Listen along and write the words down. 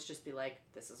just be like,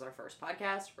 this is our first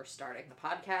podcast. We're starting the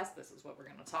podcast. This is what we're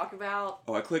going to talk about.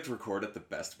 Oh, I clicked record at the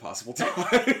best possible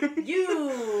time.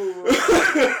 You!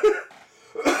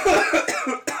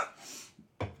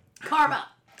 Karma!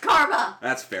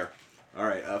 That's fair. All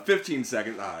right, 15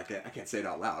 seconds. I can't say it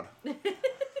out loud.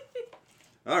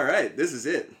 All right, this is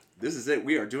it.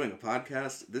 We are doing a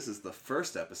podcast. This is the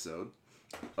first episode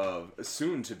of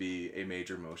soon to be a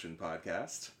Major Motion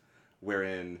podcast,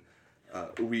 wherein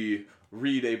we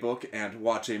read a book and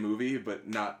watch a movie, but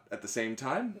not at the same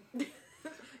time.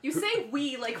 You say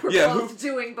we like we're both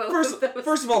doing both of those.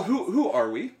 First of all, who are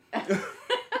we?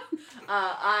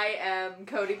 I am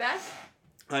Cody Beck.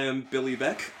 I am Billy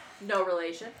Beck. No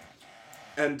relation.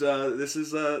 And this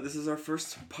is our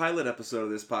first pilot episode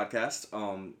of this podcast.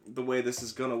 The way this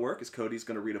is gonna work is Cody's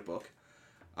gonna read a book.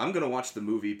 I'm gonna watch the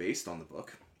movie based on the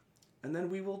book, and then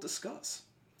we will discuss.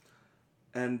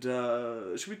 And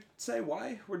should we say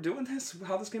why we're doing this?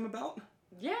 How this came about?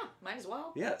 Yeah, might as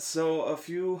well. Yeah. So a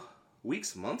few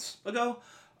months ago,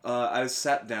 I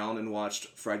sat down and watched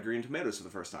Fried Green Tomatoes for the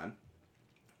first time,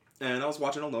 and I was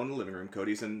watching alone in the living room.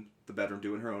 Cody's in the bedroom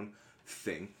doing her own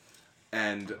thing.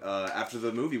 And after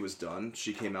the movie was done,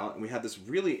 she came out and we had this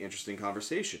really interesting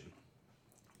conversation.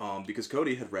 Because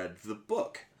Cody had read the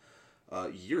book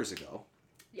years ago.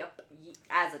 Yep,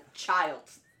 as a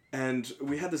child. And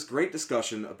we had this great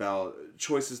discussion about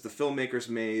choices the filmmakers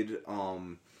made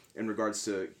in regards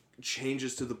to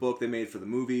changes to the book they made for the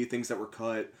movie, things that were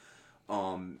cut.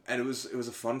 And it was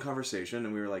a fun conversation,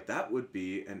 and we were like, that would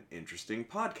be an interesting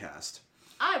podcast.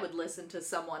 I would listen to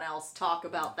someone else talk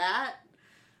about that.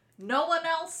 No one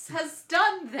else has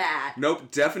done that.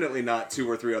 Nope, definitely not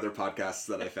 2 or 3 other podcasts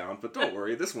that I found, but don't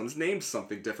worry, this one's named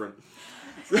something different.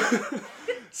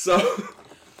 So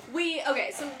we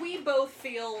both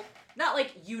feel not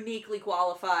like uniquely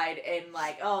qualified and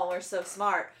like, oh, we're so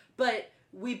smart, but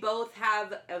we both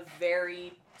have a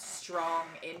very strong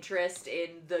interest in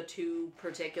the 2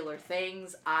 particular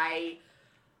things. I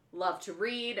love to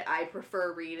read. I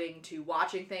prefer reading to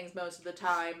watching things most of the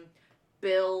time.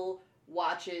 Bill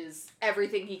watches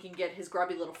everything he can get his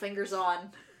grubby little fingers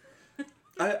on.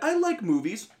 I like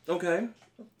movies, okay?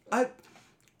 I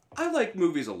like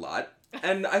movies a lot,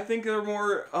 and I think they're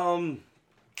more,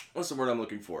 what's the word I'm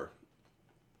looking for?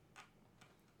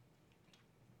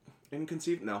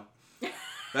 Inconceivable? No.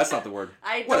 That's not the word.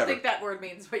 I don't think that word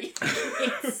means what you think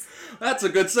it means. That's a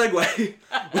good segue.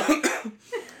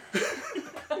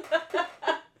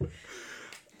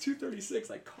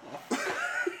 2:36, I cough.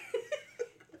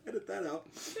 Edit that out.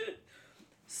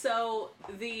 So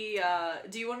do you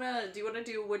wanna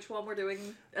do which one we're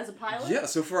doing as a pilot? Yeah.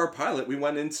 So for our pilot, we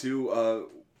went into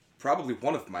probably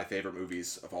one of my favorite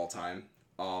movies of all time.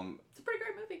 It's a pretty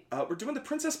great movie. We're doing The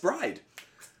Princess Bride.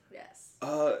 Yes.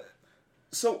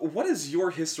 So what is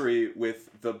your history with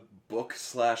the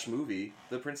book/movie,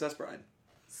 The Princess Bride?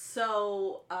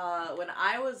 So when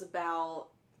I was about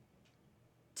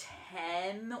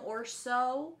 10 or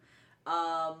so,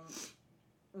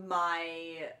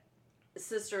 my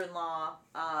sister-in-law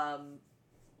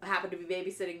happened to be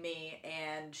babysitting me,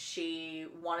 and she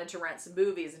wanted to rent some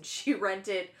movies, and she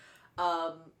rented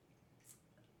one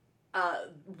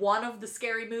of the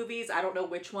scary movies, I don't know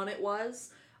which one it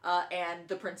was, and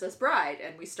The Princess Bride,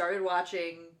 and we started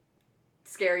watching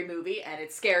Scary Movie, and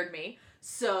it scared me,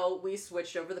 so we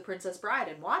switched over to The Princess Bride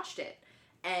and watched it,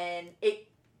 and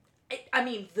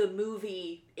the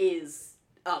movie is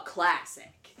a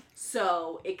classic.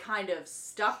 So it kind of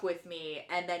stuck with me,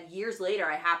 and then years later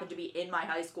I happened to be in my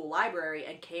high school library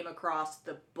and came across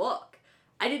the book.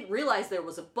 I didn't realize there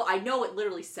was a book. I know it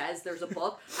literally says there's a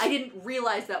book. I didn't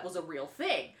realize that was a real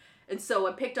thing. And so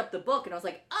I picked up the book and I was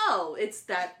like, oh, it's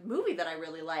that movie that I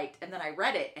really liked. And then I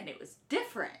read it and it was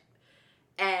different.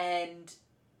 And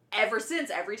ever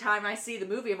since, every time I see the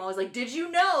movie, I'm always like, did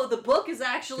you know the book is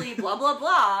actually blah, blah,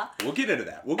 blah. We'll get into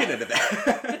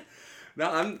that.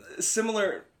 Now, I'm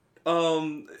similar.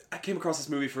 I came across this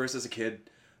movie first as a kid.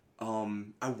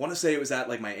 I want to say it was at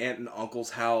like my aunt and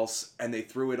uncle's house, and they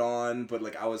threw it on, but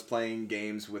like I was playing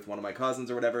games with one of my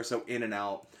cousins or whatever, so in and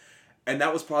out. And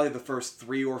that was probably the first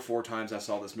 3 or 4 times I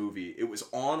saw this movie. It was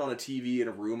on a TV in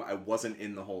a room I wasn't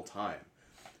in the whole time.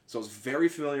 So I was very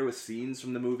familiar with scenes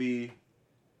from the movie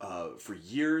for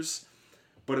years,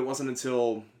 but it wasn't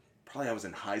until probably I was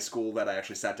in high school that I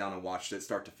actually sat down and watched it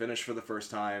start to finish for the first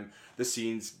time. The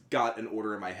scenes got in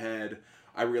order in my head.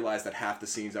 I realized that half the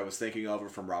scenes I was thinking of were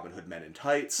from Robin Hood Men in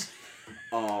Tights.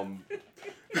 And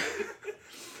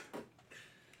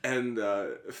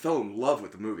fell in love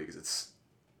with the movie because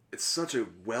it's such a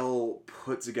well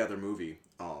put together movie.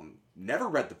 Never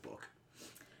read the book.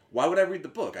 Why would I read the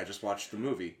book? I just watched the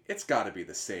movie. It's got to be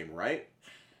the same, right?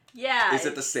 Yeah. Is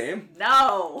it the same?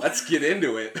 No. Let's get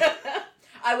into it.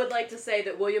 I would like to say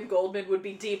that William Goldman would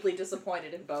be deeply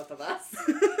disappointed in both of us.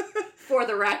 For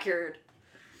the record.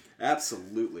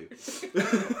 Absolutely.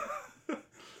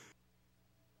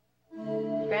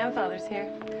 Grandfather's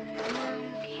here.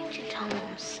 Can't you tell me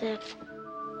I'm sick?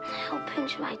 He'll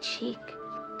pinch my cheek.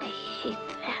 I hate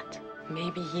that.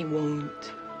 Maybe he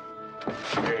won't.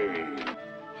 Hey,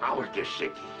 how was this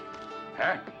sickie?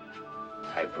 Huh?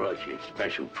 I brought you a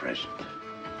special present.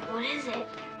 What is it?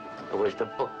 It was the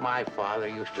book my father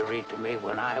used to read to me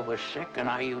when I was sick, and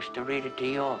I used to read it to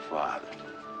your father.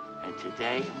 And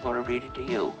today, I'm going to read it to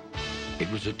you.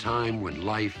 It was a time when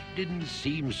life didn't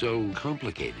seem so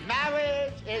complicated.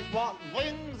 Marriage is what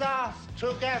brings us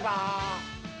together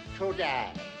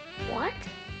today. What?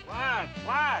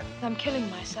 What? I'm killing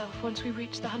myself once we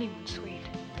reach the honeymoon suite.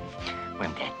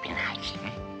 Wouldn't that be nice,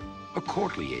 A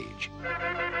courtly age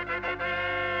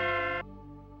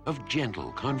of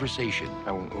gentle conversation.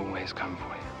 I will always come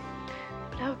for you.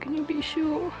 But how can you be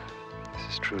sure?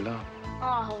 This is true love.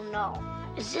 Oh, no.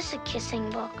 Is this a kissing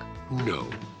book? No.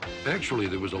 Actually,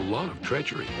 there was a lot of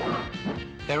treachery,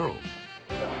 peril,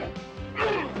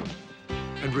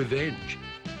 and revenge.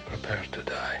 Prepare to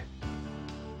die.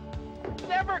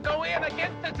 Never go in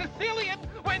against the Sicilian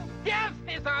when death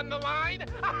is on the line.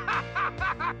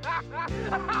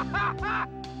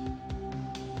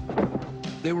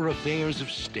 There were affairs of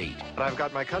state. But I've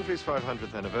got my country's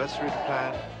 500th anniversary to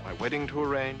plan, my wedding to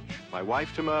arrange, my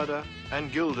wife to murder,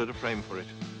 and Gilda to frame for it.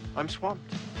 I'm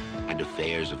swamped. And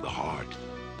affairs of the heart.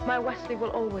 My Wesley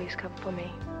will always come for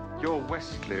me. Your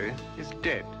Wesley is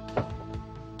dead.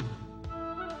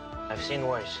 I've seen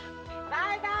worse.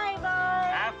 Bye-bye, boy.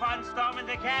 Have fun storming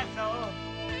the castle.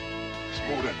 It's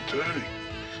more than 30.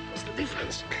 What's the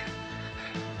difference?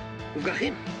 We've got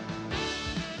him.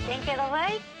 Think it'll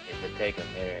wait? It would take a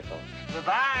miracle.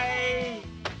 Bye-bye.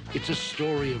 It's a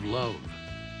story of love.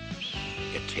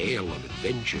 A tale of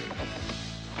adventure.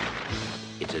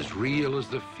 It's as real as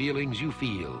the feelings you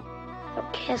feel. We're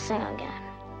kissing again.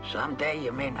 Someday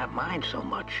you may not mind so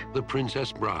much. The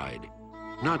Princess Bride.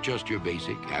 Not just your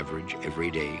basic, average,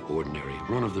 everyday, ordinary,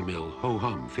 run-of-the-mill,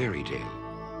 ho-hum fairy tale.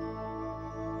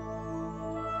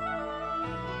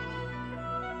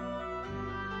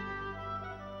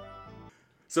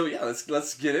 So yeah,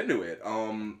 let's get into it.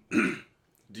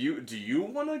 Do you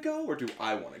want to go or do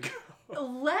I want to go?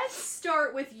 Let's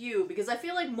start with you because I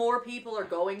feel like more people are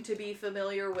going to be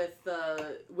familiar with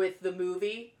the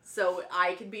movie, so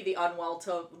I can be the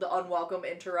unwelcome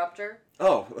interrupter.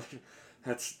 Oh,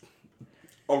 that's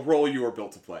a role you are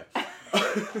built to play.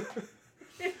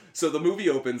 So the movie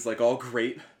opens like all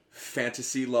great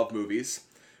fantasy love movies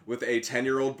with a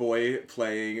 10-year-old boy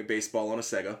playing baseball on a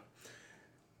Sega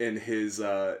in his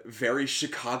very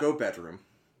Chicago bedroom,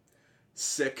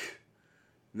 sick,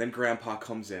 and then Grandpa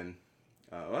comes in.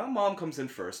 Mom comes in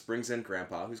first, brings in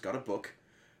Grandpa, who's got a book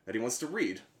that he wants to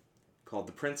read called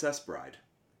The Princess Bride.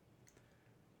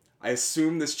 I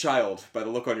assume this child, by the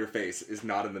look on your face, is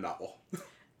not in the novel.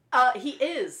 He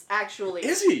is, actually.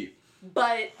 Is he?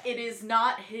 But it is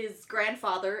not his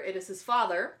grandfather, it is his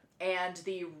father, and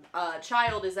the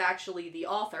child is actually the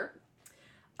author,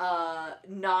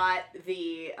 not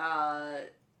the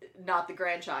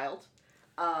grandchild.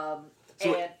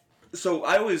 So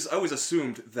I always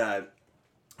assumed that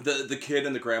the kid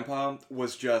and the grandpa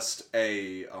was just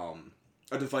a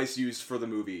device used for the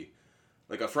movie,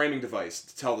 like a framing device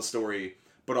to tell the story,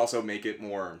 but also make it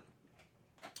more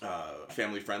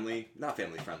family friendly. Not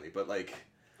family friendly, but like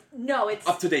no, it's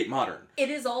up to date, modern. It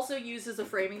is also used as a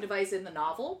framing device in the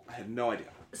novel. I had no idea.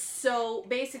 So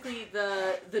basically,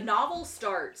 the novel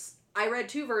starts. I read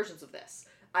two versions of this.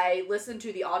 I listened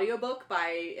to the audiobook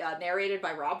narrated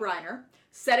by Rob Reiner.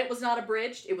 Said it was not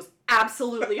abridged. It was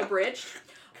absolutely abridged.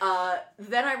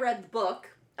 Then I read the book.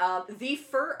 I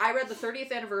read the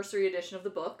 30th anniversary edition of the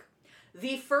book.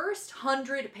 The first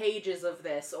 100 pages of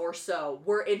this or so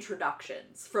were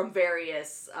introductions from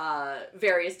various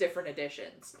different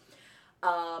editions.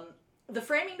 The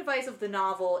framing device of the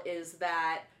novel is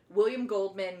that William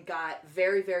Goldman got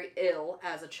very, very ill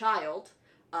as a child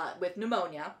with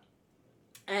pneumonia.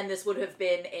 And this would have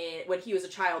been, when he was a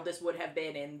child, this would have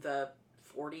been in the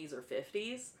 40s or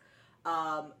 50s.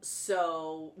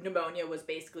 So pneumonia was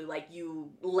basically like you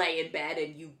lay in bed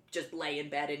and you just lay in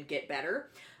bed and get better.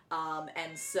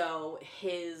 And so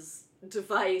his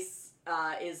device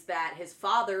is that his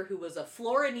father, who was a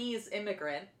Florinese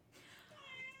immigrant,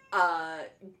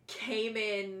 came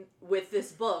in with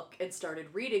this book and started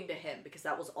reading to him because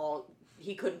that was all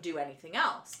he couldn't do anything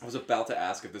else. I was about to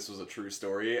ask if this was a true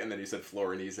story, and then you said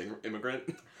Florinese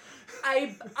immigrant.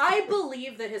 I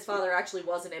believe that his father actually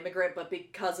was an immigrant, but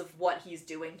because of what he's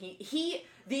doing, he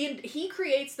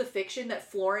creates the fiction that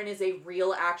Florin is a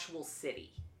real actual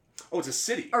city. Oh, it's a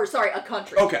city. Or sorry, a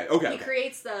country. Okay.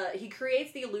 He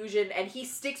creates the illusion, and he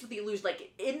sticks with the illusion.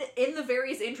 Like in the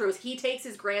various intros, he takes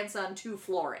his grandson to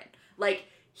Florin. Like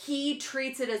he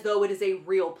treats it as though it is a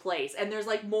real place, and there's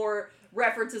like more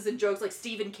references and jokes. Like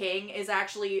Stephen King is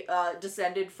actually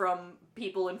descended from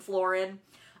people in Florin,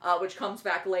 which comes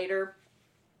back later.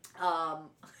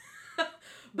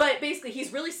 But basically,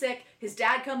 he's really sick. His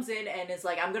dad comes in and is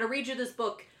like, "I'm gonna read you this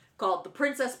book called The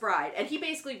Princess Bride," and he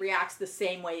basically reacts the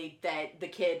same way that the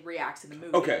kid reacts in the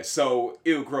movie. Okay, so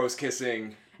ew, gross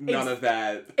kissing, none of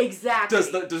that.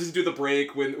 Exactly. Does he do the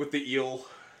break with the eel?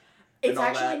 It's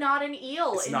actually not an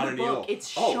eel. It's in not the an book. eel. It's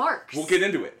sharks. We'll get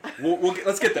into it.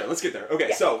 Let's get there. Okay,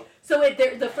 Yeah. so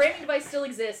the framing device still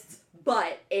exists,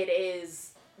 but it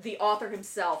is the author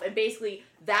himself, and basically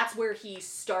that's where he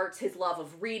starts his love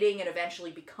of reading and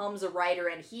eventually becomes a writer,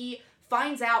 and he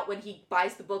finds out when he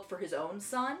buys the book for his own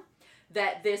son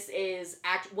that this is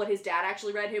what his dad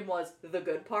actually read him was the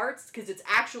good parts, because it's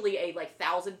actually a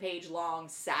 1,000-page long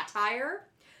satire,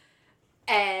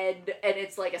 and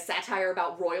it's like a satire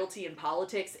about royalty and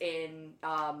politics in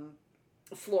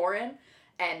Florin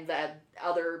and the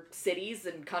other cities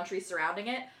and countries surrounding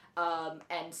it,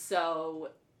 and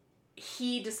so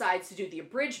he decides to do the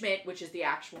abridgment, which is the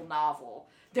actual novel.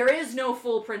 There is no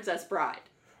full Princess Bride.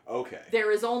 Okay.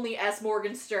 There is only S.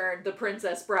 Morgenstern, The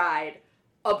Princess Bride,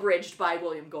 abridged by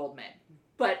William Goldman.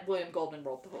 But William Goldman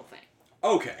wrote the whole thing.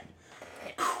 Okay.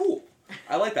 Cool.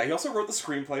 I like that. He also wrote the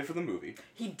screenplay for the movie.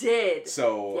 He did.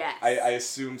 So yes. I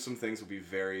assume some things will be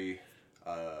very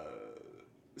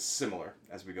similar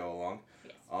as we go along.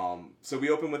 Yes. So we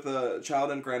open with a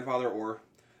child and grandfather, or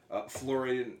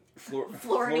Florinese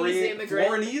immigrant.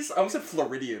 Florinese? I almost said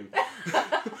Floridian.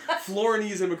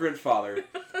 Florinese immigrant father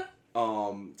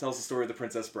tells the story of the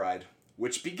Princess Bride,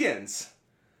 which begins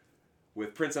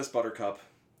with Princess Buttercup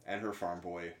and her farm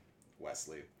boy,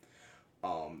 Wesley.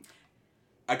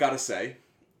 I gotta say,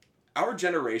 our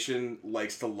generation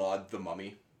likes to laud The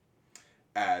Mummy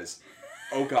as,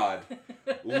 oh god,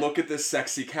 look at this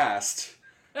sexy cast.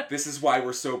 This is why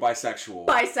we're so bisexual.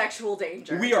 Bisexual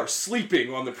danger. We are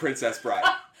sleeping on the Princess Bride.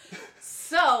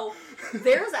 So,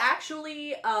 there's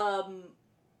actually a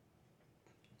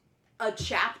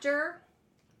chapter.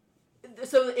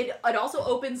 So it also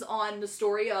opens on the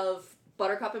story of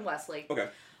Buttercup and Wesley. Okay.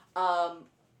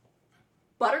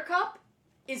 Buttercup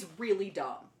is really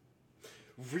dumb.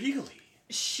 Really?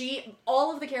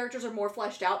 All of the characters are more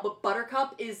fleshed out, but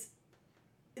Buttercup is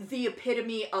the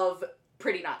epitome of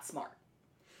pretty not smart.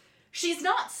 She's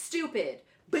not stupid,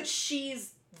 but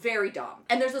she's very dumb.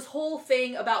 And there's this whole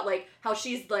thing about, how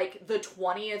she's, the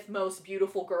 20th most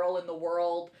beautiful girl in the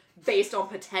world based on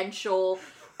potential.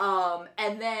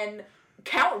 And then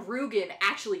Count Rugen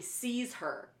actually sees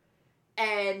her.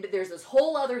 And there's this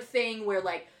whole other thing where,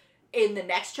 in the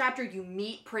next chapter, you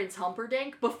meet Prince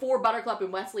Humperdinck. Before Buttercup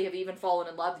and Wesley have even fallen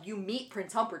in love, you meet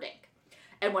Prince Humperdinck.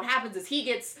 And what happens is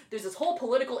there's this whole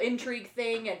political intrigue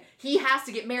thing, and he has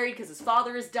to get married because his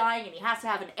father is dying, and he has to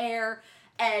have an heir.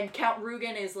 And Count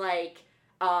Rugen is like,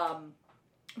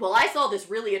 well, I saw this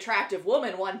really attractive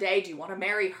woman one day. Do you want to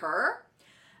marry her?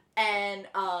 And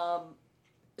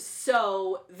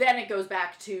so then it goes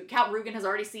back to Count Rugen has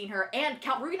already seen her, and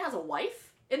Count Rugen has a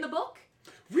wife in the book.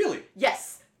 Really?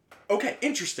 Yes. Okay,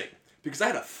 interesting. Because I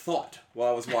had a thought while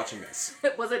I was watching this.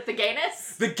 Was it the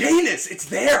gayness? The gayness! It's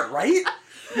there, right?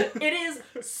 It is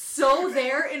so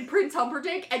there in Prince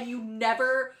Humperdinck, and you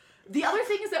never... The other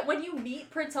thing is that when you meet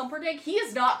Prince Humperdinck, he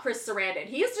is not Chris Sarandon.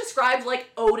 He is described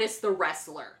like Otis the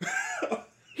wrestler.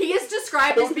 He is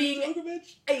described as being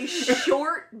a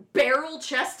short,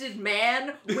 barrel-chested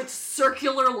man with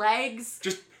circular legs.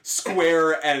 Just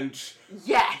square and...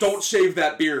 Yes. Don't shave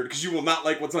that beard, because you will not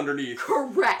like what's underneath.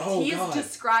 Correct. Oh, he God. is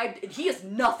described... He is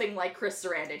nothing like Chris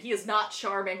Sarandon. He is not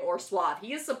charming or suave.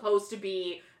 He is supposed to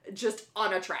be just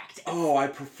unattractive. Oh, I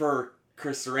prefer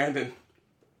Chris Sarandon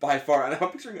by far. And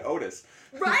I'm picturing Otis.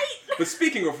 Right? But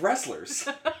speaking of wrestlers,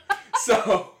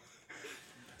 so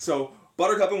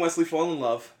Buttercup and Wesley fall in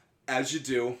love, as you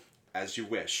do, as you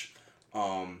wish.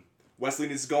 Wesley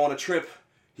needs to go on a trip.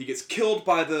 He gets killed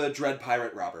by the Dread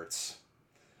Pirate Roberts.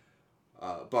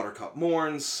 Buttercup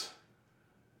mourns,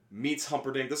 meets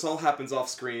Humperdinck. This all happens off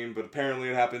screen, but apparently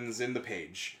it happens in the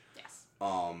page. Yes.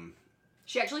 Um,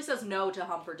 She actually says no to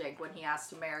Humperdinck when he asks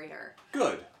to marry her.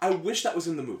 Good. I wish that was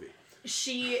in the movie.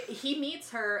 he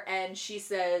meets her and she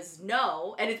says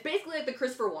no, and it's basically like the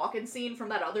Christopher Walken scene from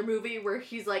that other movie where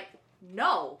he's like,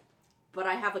 no, but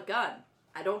I have a gun.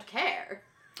 I don't care.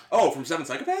 Oh, from Seven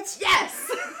Psychopaths?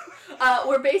 Yes!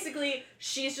 Where basically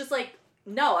she's just like,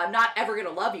 no, I'm not ever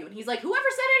gonna love you. And he's like, whoever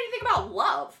said anything about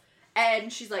love?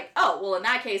 And she's like, oh, well, in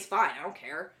that case, fine, I don't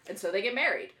care. And so they get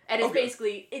married. And it's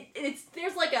basically,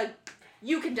 there's like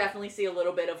you can definitely see a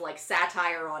little bit of like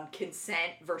satire on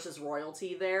consent versus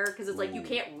royalty there. Because it's like, you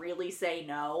can't really say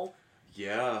no.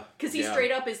 Yeah. Because he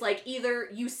straight up is like, either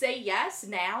you say yes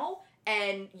now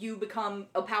and you become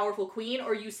a powerful queen,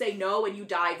 or you say no and you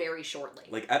die very shortly.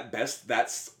 Like, at best,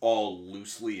 that's all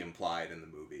loosely implied in the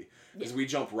movie. Because we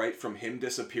jump right from him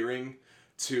disappearing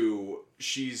to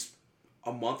she's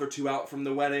a month or two out from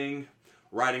the wedding,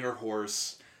 riding her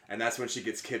horse, and that's when she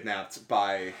gets kidnapped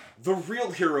by the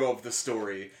real hero of the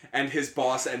story, and his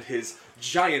boss and his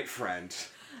giant friend.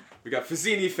 We got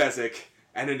Vizzini Fezzik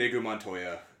and Inigo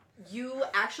Montoya. You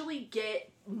actually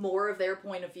get more of their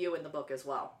point of view in the book as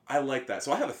well. I like that.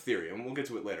 So I have a theory, and we'll get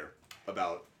to it later,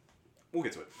 we'll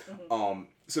get to it. Mm-hmm.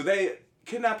 So they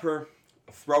kidnap her,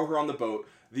 throw her on the boat.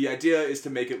 The idea is to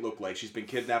make it look like she's been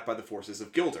kidnapped by the forces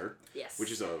of Gilder, yes,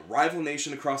 which is a rival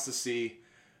nation across the sea,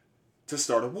 to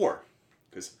start a war.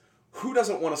 Because who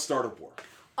doesn't want to start a war?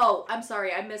 Oh, I'm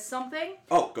sorry, I missed something.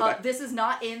 Oh, go back. This is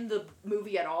not in the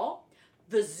movie at all.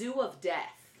 The Zoo of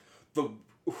Death. The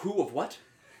who of what?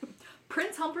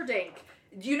 Prince Humperdinck.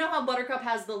 Do you know how Buttercup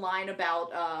has the line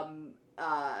about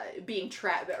being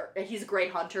trapped? He's a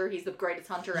great hunter. He's the greatest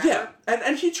hunter ever. Yeah,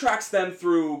 and he tracks them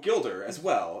through Gilder as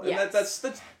well. And yes.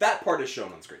 that part is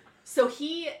shown on screen. So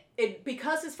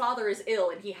because his father is ill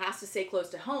and he has to stay close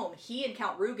to home, he and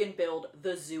Count Rugen build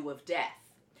the Zoo of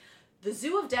Death. The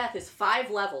Zoo of Death is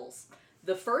 5 levels.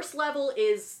 The first level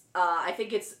is, I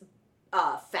think it's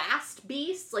fast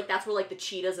beasts. Like, that's where, like, the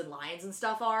cheetahs and lions and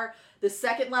stuff are. The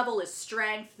second level is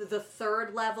strength. The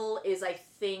third level is, I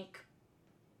think,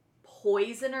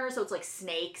 poisoner. So it's, like,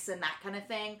 snakes and that kind of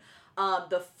thing.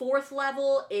 The fourth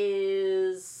level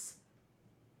is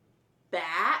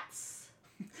bats.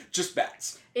 Just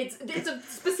bats. It's a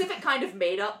specific kind of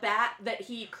made-up bat that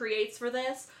he creates for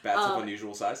this. Bats of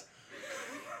unusual size.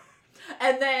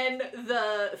 And then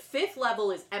the 5th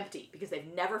level is empty, because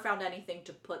they've never found anything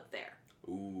to put there.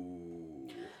 Ooh.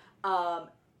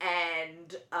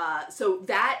 So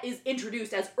that is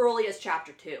introduced as early as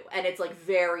chapter 2, and it's, like,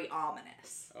 very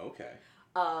ominous. Okay.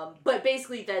 But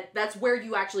basically that's where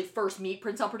you actually first meet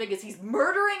Prince Humperdinck, is he's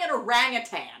murdering an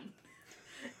orangutan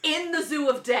in the Zoo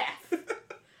of Death.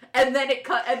 And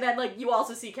then like, you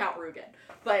also see Count Rugen.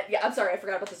 But, yeah, I'm sorry, I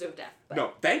forgot about the Zoo of Death. But.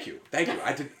 No, thank you.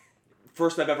 I did...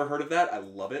 First I've ever heard of that. I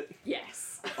love it.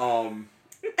 Yes.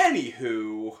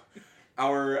 Anywho,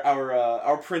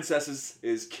 our princess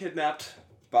is kidnapped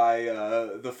by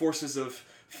the forces of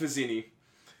Vizzini,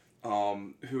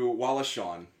 who Wallace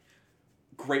Shawn,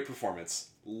 great performance.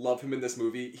 Love him in this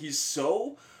movie. He's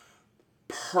so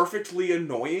perfectly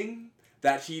annoying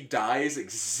that he dies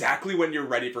exactly when you're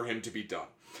ready for him to be done.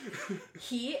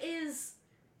 He is...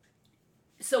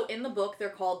 So in the book, they're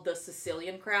called the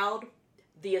Sicilian crowd.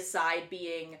 The aside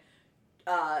being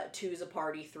 2's a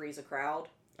party, 3's a crowd.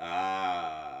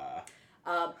 And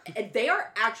they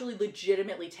are actually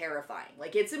legitimately terrifying.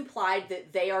 Like, it's implied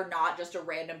that they are not just a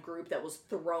random group that was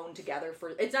thrown together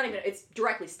for... It's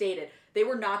directly stated. They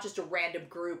were not just a random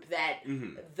group that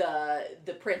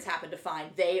the prince happened to find.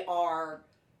 They are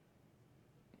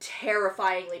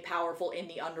terrifyingly powerful in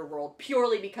the underworld,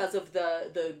 purely because of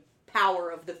the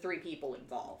power of the 3 people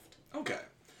involved. Okay.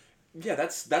 Yeah,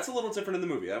 that's a little different in the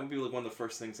movie. That would be like one of the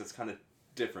first things that's kind of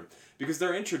different. Because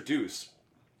they're introduced,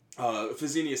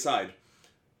 Vizzini aside,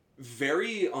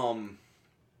 very,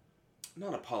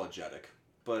 not apologetic,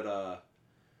 but,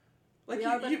 like... We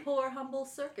are but poor, humble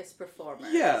circus performers.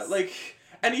 Yeah, like,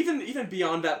 and even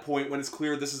beyond that point, when it's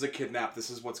clear this is a kidnap, this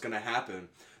is what's gonna happen,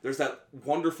 there's that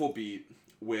wonderful beat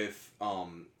with,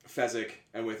 Fezzik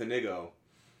and with Inigo,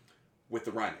 with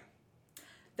the rhyming.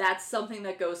 That's something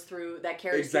that goes through, that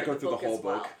carries through the whole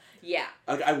book. Yeah.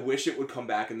 Like, I wish it would come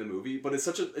back in the movie, but it's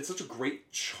such a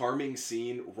great, charming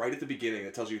scene right at the beginning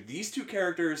that tells you these 2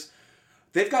 characters,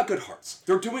 they've got good hearts.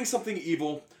 They're doing something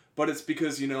evil, but it's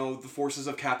because, the forces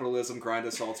of capitalism grind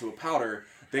us all to a powder.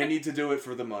 They need to do it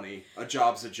for the money. A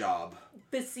job's a job.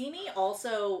 Vizzini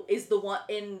also is the one,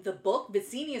 in the book,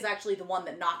 Vizzini is actually the one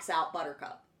that knocks out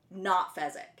Buttercup, not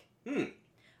Fezzik.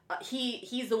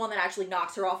 He's the one that actually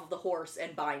knocks her off of the horse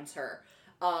and binds her.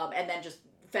 And then just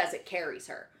Fezzik carries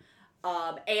her.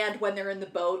 And when they're in the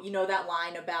boat, that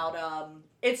line about,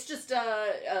 it's just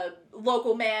a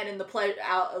local man in the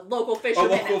local fisherman.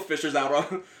 Local fishers out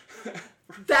on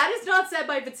That is not said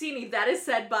by Vizzini. That is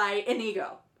said by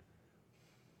Inigo.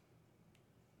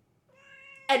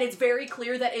 And it's very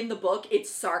clear that in the book, it's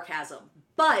sarcasm.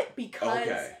 But because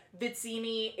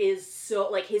Vizzini is so,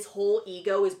 like, his whole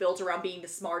ego is built around being the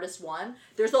smartest one,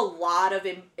 there's a lot of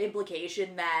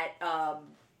implication that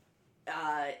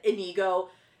Inigo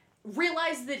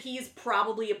realizes that he's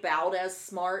probably about as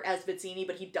smart as Vizzini,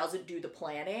 but he doesn't do the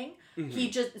planning. He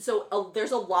just,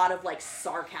 there's a lot of, like,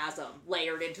 sarcasm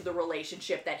layered into the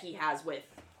relationship that he has with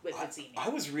Vizzini. I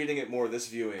was reading it more this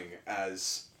viewing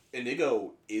as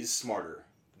Inigo is smarter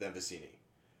than Vizzini,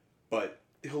 but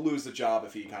he'll lose the job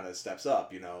if he kind of steps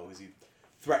up, you know, because he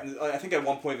threatens, I think at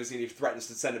one point Vizzini threatens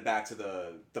to send him back to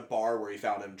the bar where he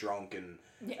found him drunk and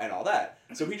all that.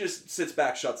 So he just sits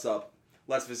back, shuts up,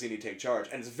 lets Vizzini take charge,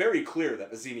 and it's very clear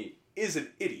that Vizzini is an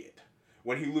idiot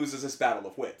when he loses this battle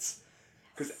of wits.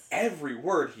 Because every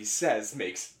word he says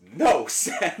makes no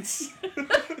sense.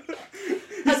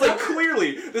 He's like,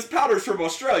 clearly, this powder's from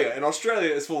Australia, and Australia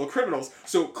is full of criminals,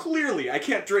 so clearly I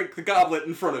can't drink the goblet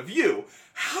in front of you.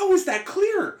 How is that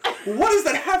clear? What does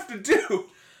that have to do?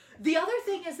 The other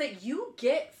thing is that you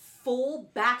get full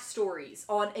backstories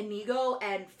on Inigo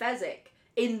and Fezzik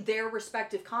in their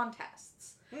respective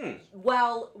contests.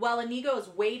 While Inigo is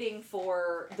waiting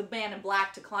for the man in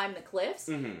black to climb the cliffs,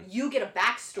 you get a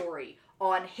backstory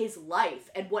on his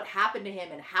life and what happened to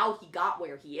him and how he got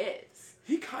where he is.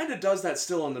 He kind of does that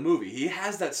still in the movie. He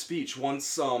has that speech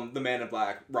once the man in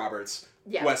black, Roberts,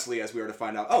 Wesley, as we were to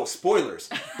find out. Oh, spoilers,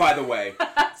 by the way,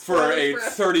 for a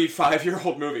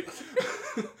 35-year-old movie.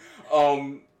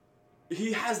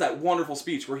 He has that wonderful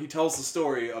speech where he tells the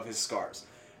story of his scars.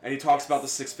 And he talks about the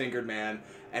six-fingered man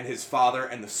and his father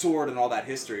and the sword and all that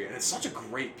history. And it's such a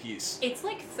great piece. It's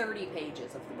like 30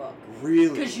 pages of the book. Really?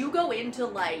 Because you go into,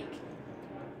 like,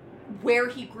 where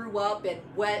he grew up and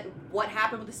what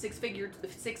happened with the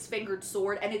six-fingered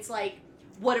sword. And it's like,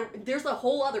 there's a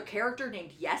whole other character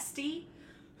named Yesti,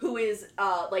 who is,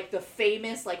 like, the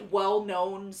famous, like,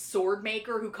 well-known sword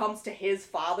maker who comes to his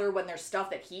father when there's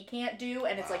stuff that he can't do.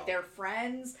 And it's like, they're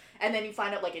friends. And then you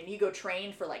find out, like, Inigo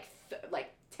trained for, like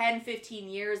 10, 15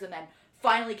 years and then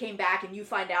finally came back, and you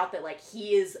find out that, like,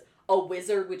 he is a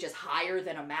wizard, which is higher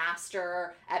than a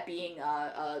master at being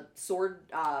a sword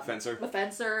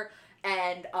fencer.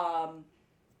 And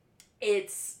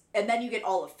and then you get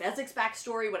all of Fezzik's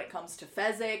backstory when it comes to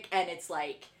Fezzik, and it's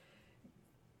like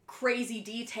crazy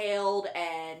detailed,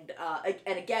 and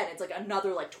again, it's like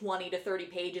another like 20 to 30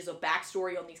 pages of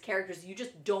backstory on these characters you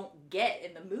just don't get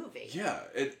in the movie. Yeah,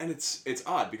 and it's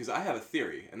odd because I have a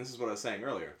theory, and this is what I was saying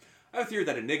earlier. I have a theory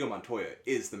that Inigo Montoya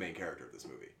is the main character of this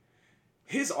movie.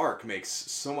 His arc makes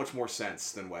so much more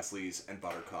sense than Wesley's and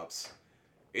Buttercup's.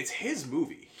 It's his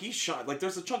movie. He shot, like,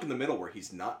 there's a chunk in the middle where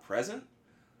he's not present,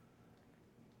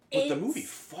 but the movie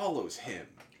follows him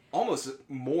almost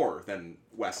more than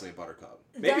Wesley and Buttercup.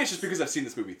 Maybe it's just because I've seen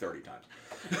this movie 30 times.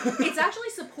 It's actually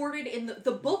supported in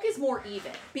the book is more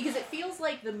even, because it feels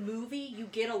like the movie you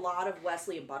get a lot of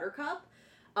Wesley and Buttercup.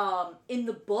 In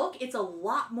the book, it's a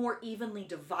lot more evenly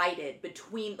divided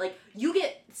between, like, you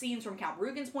get scenes from Count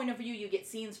Rugen's point of view, you get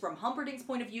scenes from Humperdinck's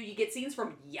point of view, you get scenes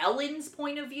from Yellen's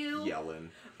point of view.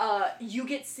 You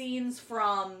get scenes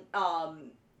from,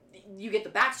 you get the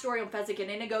backstory on Fezzik and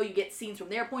Inigo, you get scenes from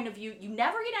their point of view. You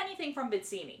never get anything from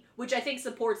Vizzini, which I think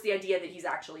supports the idea that he's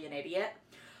actually an idiot.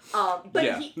 But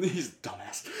yeah, he's a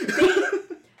dumbass.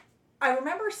 I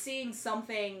remember seeing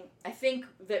something, I think,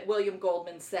 that William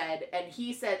Goldman said, and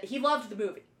he said he loved the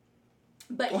movie.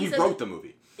 But he wrote the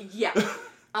movie. Yeah.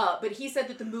 But he said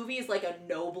that the movie is like a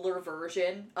nobler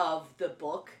version of the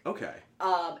book. Okay.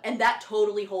 And that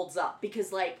totally holds up,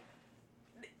 because, like,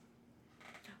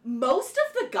 most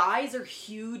of the guys are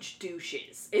huge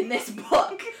douches in this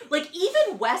book. Like,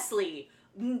 even Wesley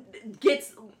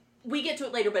gets... We get to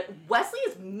it later, but Wesley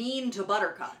is mean to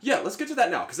Buttercup. Yeah, let's get to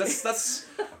that now, because that's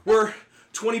we're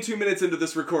 22 minutes into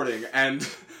this recording, and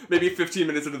maybe 15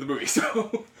 minutes into the movie,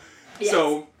 so... Yes.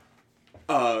 So,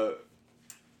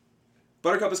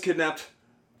 Buttercup is kidnapped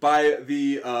by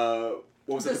the,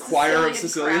 the choir of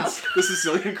Sicilians? The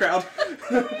Sicilian crowd.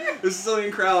 The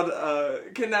Sicilian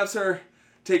crowd kidnaps her,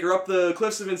 take her up the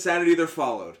cliffs of insanity, they're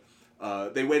followed.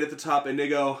 They wait at the top,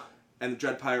 Inigo and the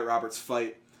Dread Pirate Roberts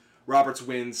fight. Roberts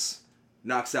wins,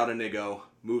 knocks out Inigo,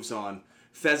 moves on.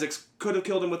 Fezzik could have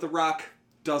killed him with a rock,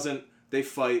 doesn't. They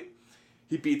fight.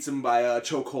 He beats him by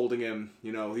choke holding him.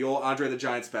 You know, the old Andre the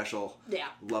Giant special. Yeah.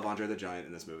 Love Andre the Giant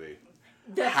in this movie.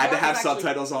 That had to have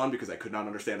subtitles on because I could not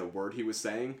understand a word he was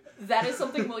saying. That is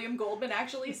something William Goldman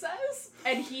actually says.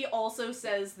 And he also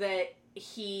says that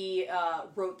he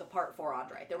wrote the part for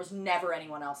Andre. There was never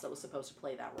anyone else that was supposed to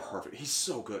play that role. Perfect. He's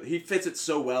so good. He fits it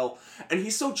so well, and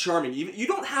he's so charming. Even you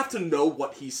don't have to know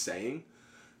what he's saying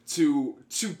to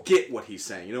get what he's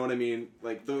saying. You know what I mean?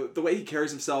 Like the way he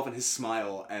carries himself and his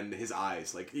smile and his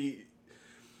eyes. Like he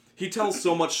tells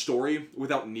so much story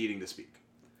without needing to speak.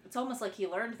 It's almost like he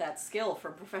learned that skill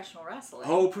from professional wrestling.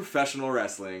 Oh, professional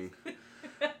wrestling.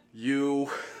 You.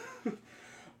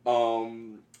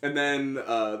 And then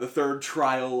the third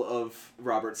trial of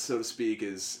Robert, so to speak,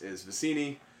 is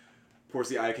Vicini. Pours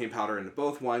the iocane powder into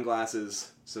both wine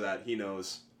glasses so that he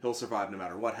knows he'll survive no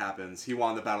matter what happens. He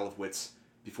won the Battle of Wits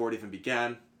before it even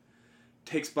began.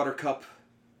 Takes Buttercup,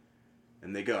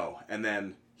 and they go. And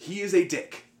then he is a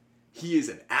dick. He is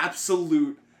an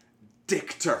absolute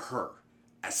dick to her.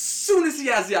 As soon as he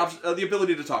has the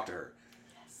ability to talk to her.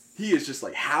 Yes. He is just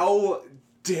like, how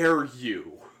dare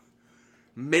you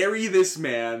marry this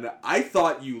man? I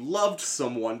thought you loved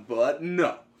someone, but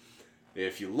no.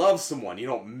 If you love someone, you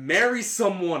don't marry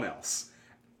someone else.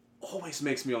 Always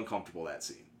makes me uncomfortable, that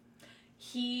scene.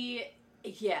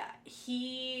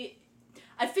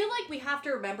 I feel like we have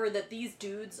to remember that these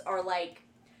dudes are like,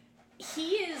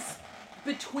 he is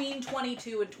between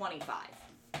 22 and 25.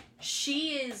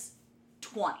 She is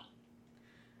 20.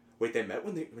 Wait, they met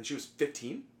when she was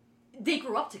 15? They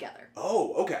grew up together.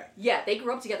 Oh, okay. Yeah, they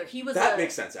grew up together. That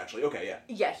makes sense, actually. Okay, yeah.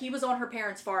 Yeah, he was on her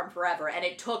parents' farm forever, and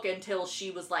it took until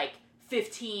she was like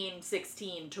 15,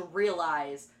 16 to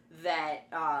realize that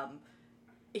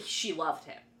she loved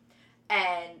him.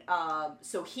 And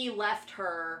so he left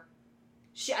her.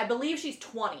 I believe she's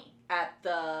 20 at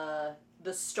the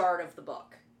start of the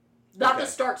book. Not the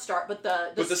start, but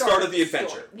the start of the adventure.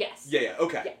 Story. Yes. Yeah,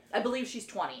 okay. Yeah, I believe she's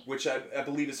 20. Which I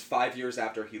believe is 5 years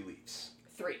after he leaves.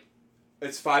 3.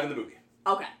 It's 5 in the movie.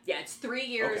 Okay, yeah, it's 3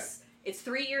 years. Okay. It's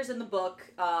 3 years in the book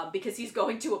because he's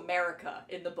going to America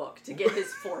in the book to get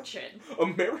his fortune.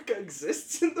 America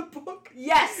exists in the book?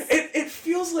 Yes! It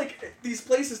feels like these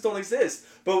places don't exist.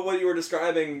 But when you were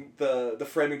describing the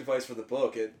framing device for the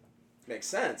book, it makes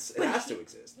sense. It has to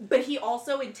exist. But he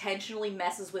also intentionally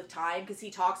messes with time because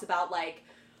he talks about like,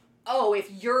 oh, if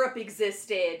Europe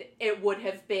existed,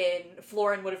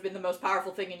 Florin would have been the most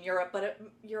powerful thing in Europe, but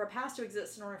Europe has to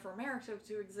exist in order for America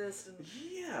to exist. And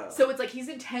yeah. So it's like he's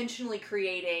intentionally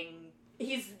creating...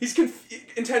 He's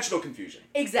intentional confusion.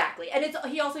 Exactly. And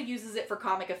he also uses it for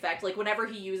comic effect. Like, whenever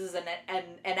he uses an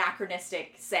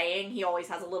anachronistic saying, he always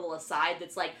has a little aside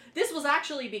that's like, this was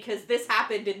actually because this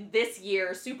happened in this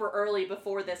year, super early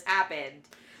before this happened.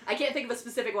 I can't think of a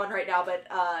specific one right now, but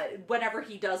whenever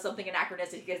he does something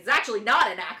anachronistic, it's actually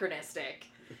not anachronistic.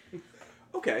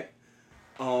 Okay.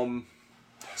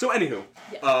 So, anywho,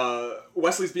 yeah.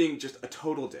 Wesley's being just a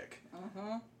total dick.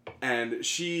 Mm-hmm. And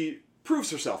she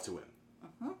proves herself to him.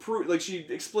 Like, she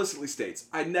explicitly states,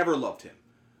 I never loved him.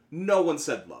 No one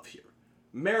said love here.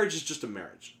 Marriage is just a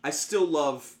marriage. I still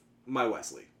love my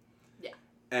Wesley. Yeah.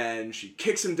 And she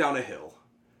kicks him down a hill.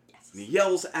 Yes. And he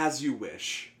yells, as you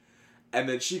wish. And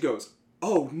then she goes,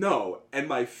 oh no. And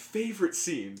my favorite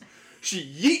scene, she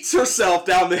yeets herself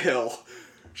down the hill.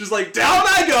 She's like, down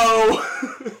I go!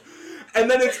 And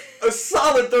then it's a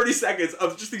solid 30 seconds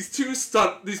of just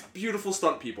these beautiful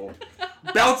stunt people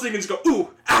bouncing and just go, ooh,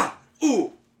 ah,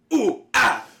 ooh, ooh,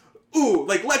 ah, ooh,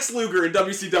 like Lex Luger in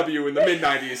WCW in the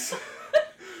mid-90s.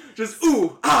 Just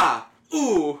ooh, ah,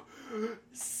 ooh.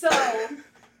 So,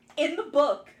 in the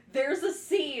book, there's a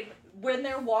scene when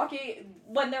they're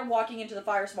walking into the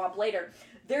fire swamp later.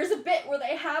 There's a bit where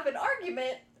they have an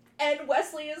argument, and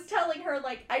Wesley is telling her,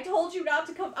 like, I told you not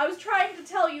to come, I was trying to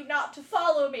tell you not to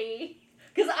follow me.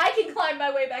 Because I can climb my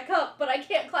way back up, but I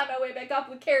can't climb my way back up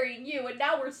with carrying you, and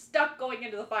now we're stuck going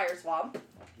into the fire swamp.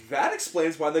 That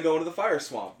explains why they go into the fire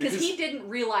swamp. Because he didn't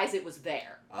realize it was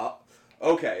there.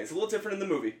 Okay, it's a little different in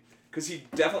the movie. Because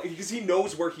he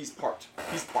knows where he's parked.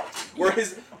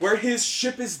 Where his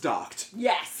ship is docked.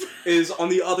 Yes. Is on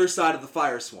the other side of the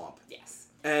fire swamp. Yes.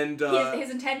 And his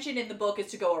intention in the book is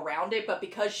to go around it, but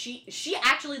because she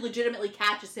actually legitimately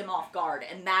catches him off guard,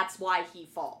 and that's why he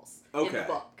falls in the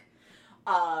book.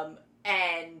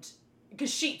 And because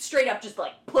she straight up just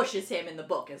like pushes him in the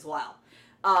book as well.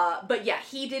 But yeah,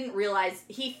 he didn't realize,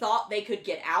 he thought they could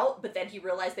get out, but then he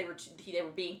realized they were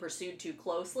being pursued too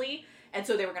closely, and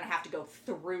so they were going to have to go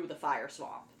through the fire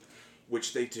swamp.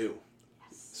 Which they do.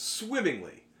 Yes.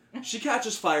 Swimmingly. She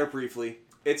catches fire briefly.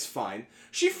 It's fine.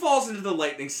 She falls into the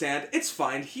lightning sand. It's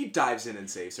fine. He dives in and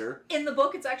saves her. In the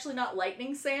book, it's actually not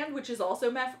lightning sand, which is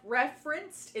also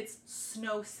referenced. It's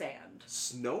snow sand.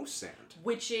 Snow sand?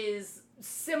 Which is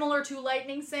similar to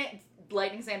lightning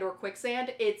sand or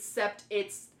quicksand, except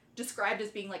it's described as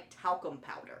being like talcum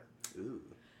powder. Ooh.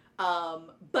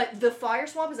 But the fire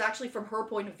swamp is actually from her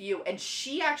point of view, and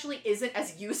she actually isn't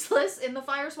as useless in the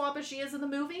fire swamp as she is in the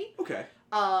movie. Okay.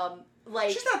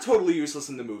 Like, she's not totally useless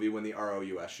in the movie when the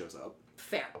ROUS shows up.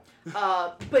 Fair.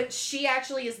 But she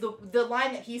actually is the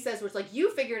line that he says, which like,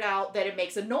 you figured out that it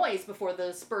makes a noise before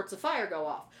the spurts of fire go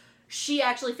off. She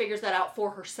actually figures that out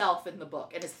for herself in the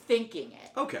book and is thinking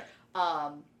it. Okay.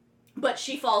 But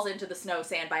she falls into the snow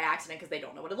sand by accident because they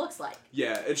don't know what it looks like.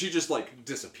 Yeah, and she just, like,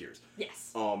 disappears.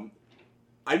 Yes.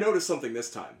 I noticed something this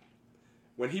time.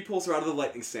 When he pulls her out of the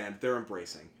lightning sand, they're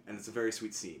embracing, and it's a very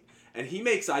sweet scene. And he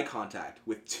makes eye contact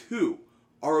with 2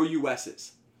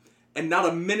 ROUSs. And not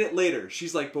a minute later,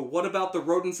 she's like, but what about the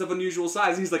rodents of unusual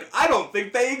size? And he's like, I don't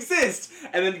think they exist!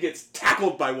 And then gets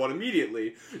tackled by one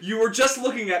immediately. You were just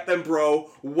looking at them, bro.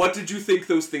 What did you think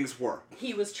those things were?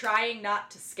 He was trying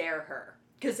not to scare her.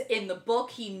 Because in the book,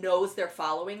 he knows they're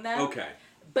following them. Okay.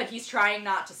 But he's trying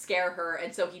not to scare her,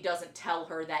 and so he doesn't tell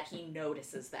her that he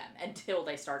notices them until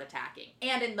they start attacking.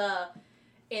 And in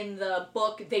the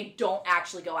book, they don't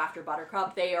actually go after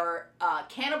Buttercup. They are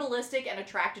cannibalistic and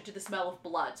attracted to the smell of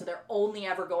blood, so they're only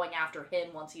ever going after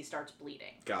him once he starts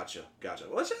bleeding. Gotcha.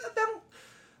 Well,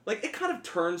 it kind of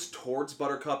turns towards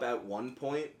Buttercup at one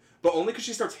point, but only because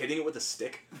she starts hitting it with a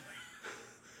stick.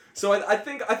 So I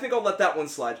think I'll let that one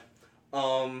slide.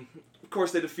 Of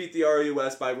course, they defeat the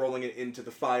ROUS by rolling it into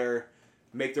the fire,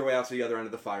 make their way out to the other end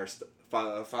of the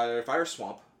fire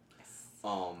swamp. Yes.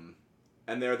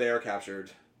 And there they are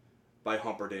captured by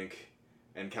Humperdinck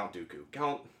and Count Dooku.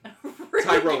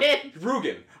 Tyrone.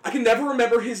 Rugen. I can never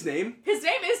remember his name. His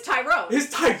name is Tyrone.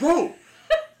 Tyrone.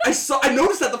 I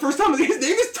noticed that the first time. His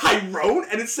name is Tyrone,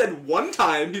 and it said one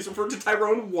time. He's referred to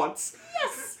Tyrone once.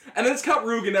 Yes. And then it's Count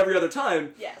Rugen every other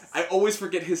time. Yes. I always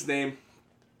forget his name.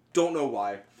 Don't know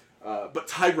why. But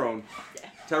Tyrone. Yeah.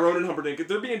 Tyrone and Humperdinck,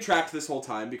 they're being tracked this whole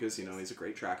time because, he's a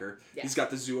great tracker. Yeah. He's got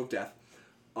the Zoo of Death.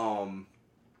 And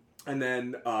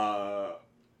then,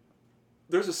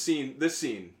 there's this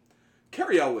scene.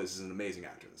 Cary Elwes is an amazing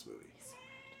actor in this movie.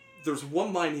 There's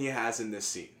one line he has in this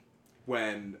scene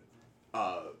when,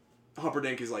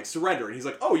 Humperdinck is like, surrender. And he's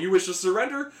like, oh, you wish to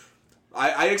surrender?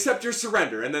 I accept your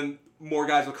surrender. And then more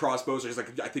guys with crossbows are just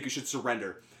like, I think you should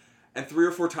surrender. And 3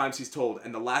 or 4 times he's told,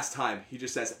 and the last time he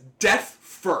just says, death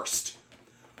first.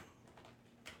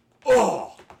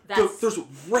 Oh! There's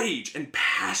rage and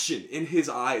passion in his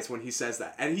eyes when he says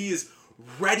that. And he is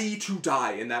ready to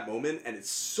die in that moment, and it's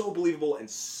so believable and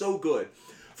so good.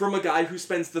 From a guy who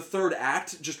spends the 3rd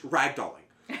act just ragdolling.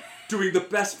 Doing the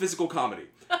best physical comedy.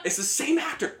 It's the same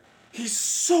actor. He's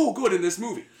so good in this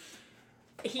movie.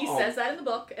 He says that in the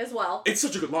book as well. It's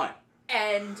such a good line.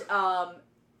 And,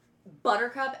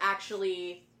 Buttercup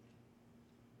actually,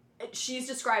 she's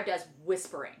described as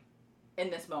whispering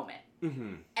in this moment.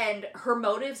 Mm-hmm. And her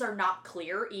motives are not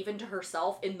clear, even to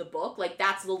herself in the book. Like,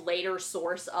 that's the later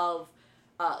source of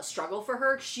struggle for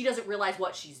her. She doesn't realize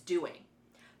what she's doing.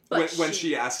 But when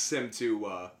she asks him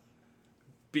to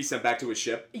be sent back to his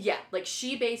ship? Yeah, like,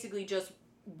 she basically just,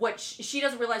 she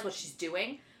doesn't realize what she's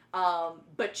doing.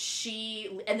 But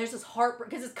and there's this heartbreak,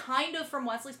 because it's kind of from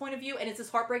Wesley's point of view, and it's this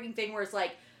heartbreaking thing where it's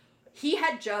like, he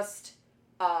had just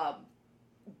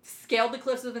scaled the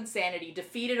cliffs of insanity,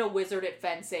 defeated a wizard at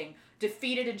fencing,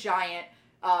 defeated a giant,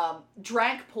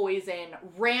 drank poison,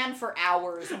 ran for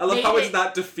hours. I love how it's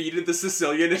not defeated the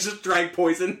Sicilian, it's just drank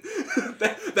poison.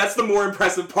 That's the more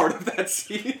impressive part of that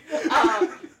scene.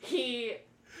 He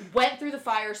went through the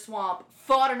fire swamp,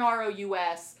 fought an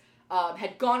ROUS,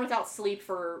 had gone without sleep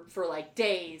for like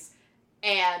days,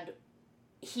 and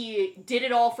he did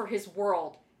it all for his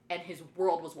world, and his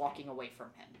world was walking away from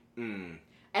him.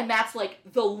 And that's like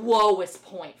the lowest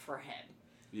point for him.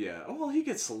 Yeah, well, he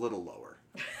gets a little lower.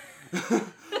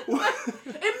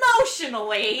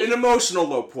 Emotionally. An emotional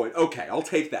low point. Okay, I'll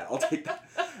take that.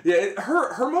 Yeah,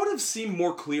 her motives seem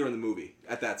more clear in the movie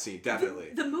at that scene, definitely.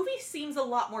 The movie seems a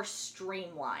lot more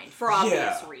streamlined for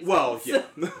obvious reasons. Well, yeah.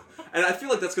 And I feel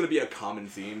like that's going to be a common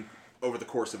theme over the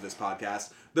course of this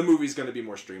podcast. The movie's going to be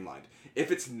more streamlined.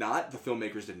 If it's not, the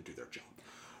filmmakers didn't do their job.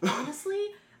 Honestly,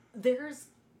 there's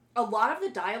a lot of the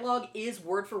dialogue is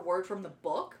word for word from the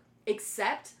book,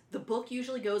 except the book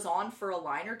usually goes on for a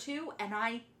line or two, and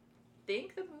I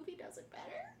think the movie does it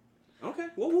better. Okay,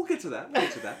 well, we'll get to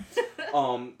that.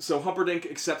 So Humperdinck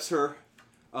accepts her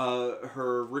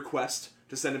request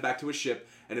to send him back to his ship,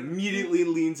 and immediately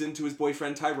leans into his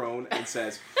boyfriend Tyrone and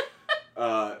says,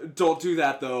 don't do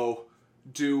that, though.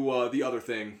 Do the other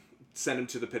thing. Send him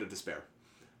to the Pit of Despair.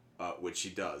 Which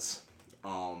she does.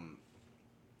 And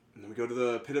then we go to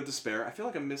the Pit of Despair. I feel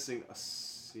like I'm missing a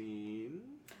scene.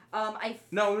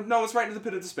 No, it's right into the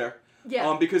Pit of Despair.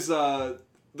 Yeah. Because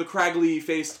the craggly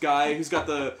faced guy he's got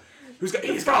the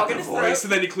frog in his voice, throat.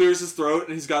 and then he clears his throat,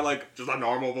 and he's got like just a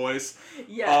normal voice.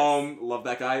 Yes. Love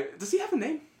that guy. Does he have a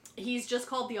name? He's just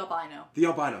called the albino. The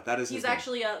albino. That is his He's name.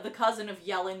 actually the cousin of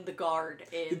Yellen the guard.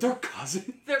 They're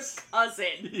cousins. They're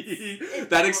cousins.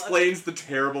 That explains the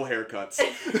terrible haircuts.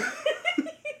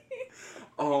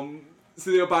 So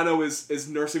the albino is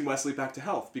nursing Wesley back to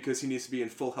health because he needs to be in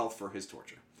full health for his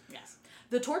torture. Yes.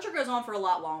 The torture goes on for a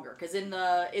lot longer because in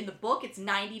the book it's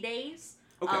 90 days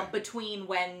between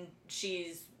when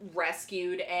she's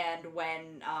rescued and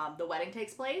when the wedding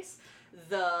takes place.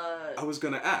 I was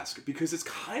gonna ask because it's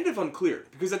kind of unclear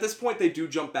because at this point they do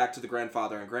jump back to the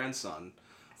grandfather and grandson,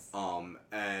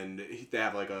 and they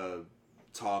have like a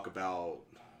talk about.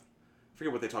 I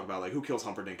forget what they talk about, like who kills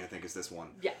Humperdinck. I think is this one.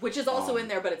 Yeah, which is also in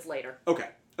there, but it's later. Okay,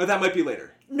 that might be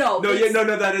later. No, no,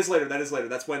 that is later. That is later.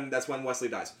 That's when Wesley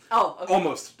dies. Oh, okay.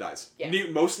 Almost dies. Yeah.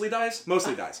 Mostly dies.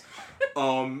 Mostly dies.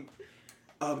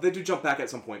 But they do jump back at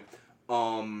some point.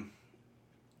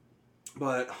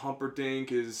 But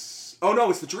Humperdinck is. Oh no,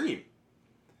 it's the dream.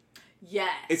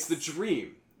 Yes. It's the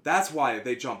dream. That's why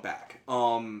they jump back.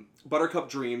 Buttercup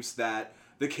dreams that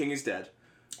the king is dead.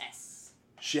 Yes.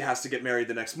 She has to get married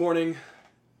the next morning,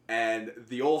 and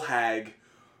the old hag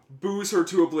boos her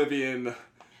to oblivion.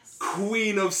 Yes.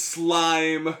 Queen of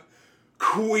slime,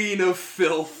 queen of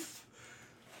filth,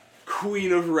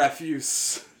 queen of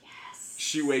refuse. Yes.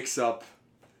 She wakes up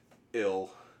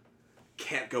ill,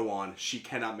 can't go on. She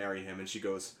cannot marry him, and she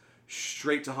goes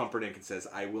straight to Humperdinck and says,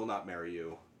 "I will not marry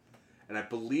you." And I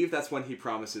believe that's when he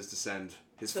promises to send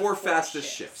his four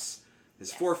fastest ships.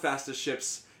 His four fastest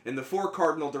ships in the 4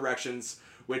 cardinal directions,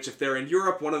 which if they're in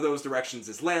Europe, one of those directions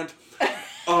is land.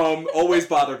 Always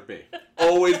bothered me.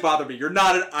 Always bothered me. You're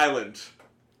not an island.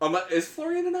 Is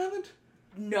Florian an island?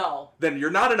 No. Then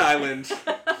you're not an island.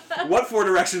 What 4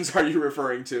 directions are you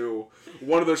referring to?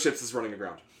 One of those ships is running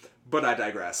aground. But I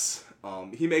digress.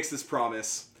 He makes this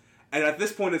promise, and at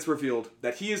this point it's revealed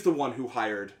that he is the one who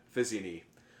hired Vizzini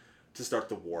to start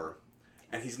the war.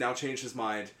 And he's now changed his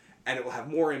mind, and it will have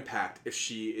more impact if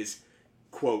she is,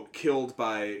 quote, killed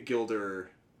by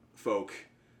Gilder folk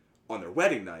on their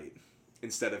wedding night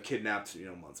instead of kidnapped,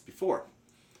 months before.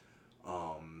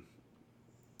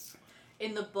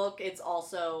 In the book, it's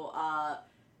also,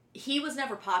 he was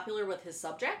never popular with his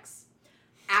subjects.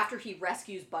 After he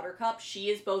rescues Buttercup, she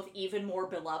is both even more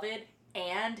beloved,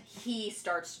 and he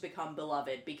starts to become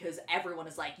beloved because everyone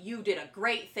is like, "You did a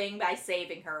great thing by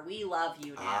saving her. We love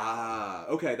you now." Ah,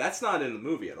 okay, that's not in the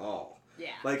movie at all. Yeah.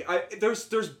 Like, there's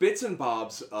bits and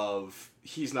bobs of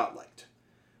he's not liked.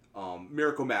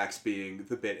 Miracle Max being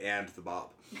the bit and the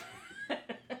bob.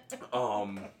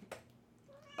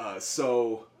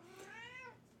 So,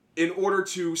 in order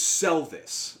to sell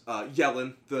this,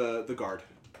 Yellen, the guard,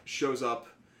 shows up.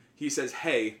 He says,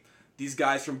 "Hey, these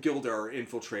guys from Gilder are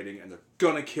infiltrating and they're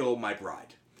gonna kill my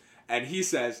bride." And he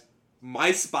says,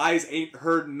 "My spies ain't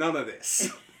heard none of this.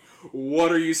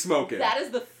 What are you smoking?" That is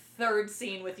the 3rd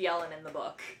scene with Yellen in the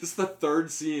book. This is the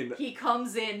 3rd scene. He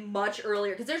comes in much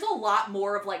earlier, because there's a lot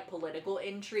more of, like, political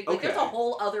intrigue. Like, there's a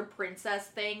whole other princess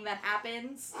thing that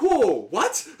happens. Whoa,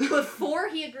 what? Before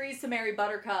he agrees to marry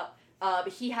Buttercup,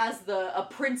 he has a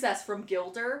princess from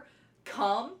Gilder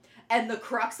come, and the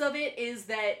crux of it is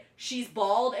that she's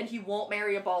bald and he won't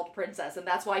marry a bald princess, and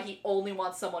that's why he only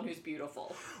wants someone who's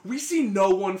beautiful. We see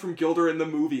no one from Gilder in the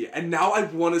movie, and now I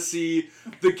want to see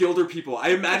the Gilder people. I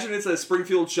imagine it's a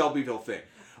Springfield-Shelbyville thing.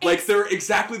 Like, they're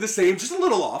exactly the same, just a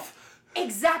little off.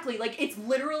 Exactly. Like, it's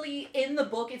literally, in the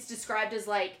book, it's described as,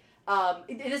 like,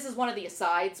 this is one of the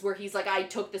asides where he's like, "I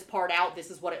took this part out, this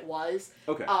is what it was."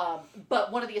 Okay.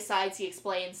 But one of the asides, he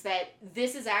explains that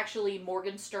this is actually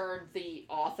Morgenstern, the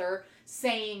author,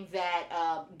 saying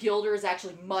that Gilder is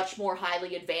actually much more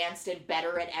highly advanced and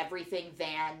better at everything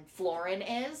than Florin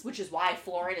is, which is why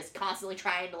Florin is constantly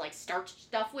trying to, like, start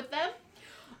stuff with them.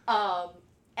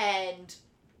 And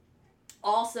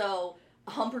also,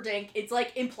 Humperdinck, it's,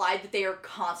 like, implied that they are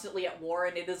constantly at war,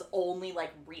 and it is only,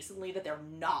 like, recently that they're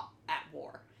not at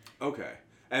war. Okay.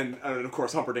 And of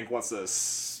course, Humperdinck wants to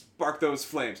spark those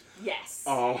flames. Yes.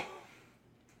 Oh.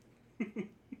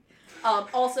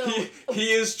 Also...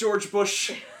 He is George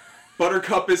Bush.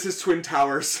 Buttercup is his Twin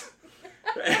Towers.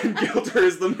 And Gilder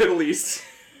is the Middle East.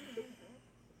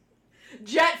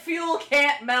 Jet fuel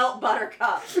can't melt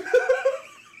Buttercup.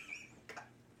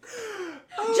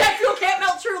 Jet fuel can't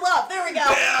melt true love. There we go.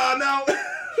 Yeah, no.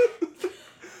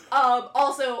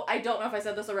 Also, I don't know if I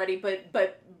said this already, but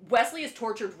Wesley is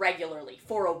tortured regularly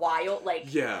for a while,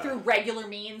 like, Yeah. through regular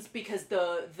means, because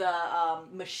the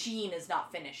machine is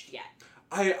not finished yet.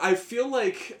 I feel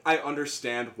like I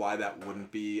understand why that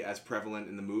wouldn't be as prevalent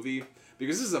in the movie,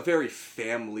 because this is a very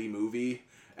family movie,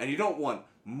 and you don't want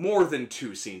more than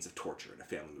 2 scenes of torture in a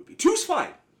family movie. 2's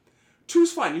fine.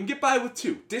 2's fine. You can get by with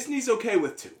 2. Disney's okay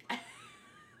with 2.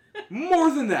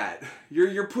 More than that,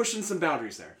 you're pushing some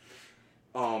boundaries there.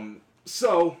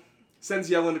 So sends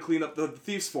Yellen to clean up the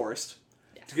Thieves' Forest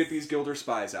to get these Gilder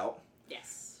spies out.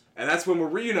 Yes. And that's when we're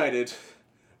reunited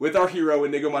with our hero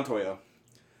Inigo Montoya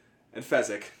and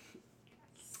Fezzik,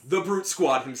 the Brute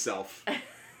Squad himself.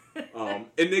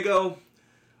 Inigo,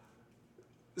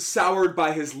 soured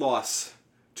by his loss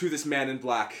to this man in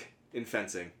black in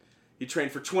fencing. He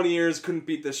trained for 20 years, couldn't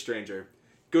beat this stranger.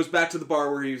 Goes back to the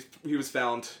bar where he was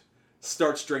found,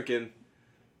 starts drinking,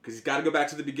 because he's got to go back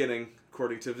to the beginning,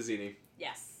 according to Vizzini.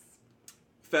 Yes.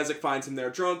 Fezzik finds him there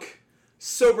drunk,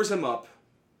 sobers him up,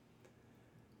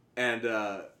 and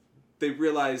they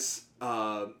realize...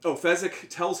 Fezzik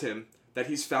tells him that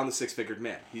he's found the 6-figured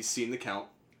man. He's seen the count.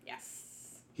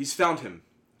 Yes. He's found him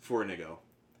for Inigo.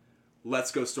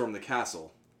 Let's go storm the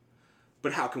castle.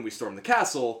 But how can we storm the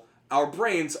castle? Our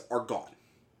brains are gone.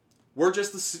 We're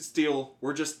just the steel.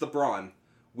 We're just the brawn.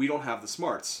 We don't have the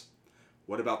smarts.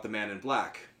 What about the man in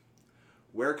black?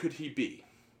 Where could he be?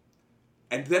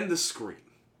 And then the scream.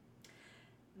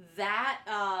 That,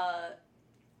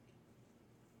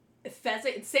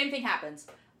 Fezzik, same thing happens.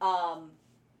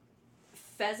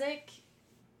 Fezzik,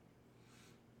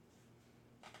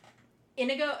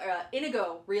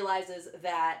 Inigo realizes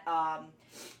that,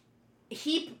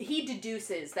 he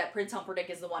deduces that Prince Humperdinck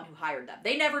is the one who hired them.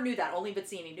 They never knew that. Only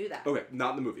Vizzini knew that. Okay,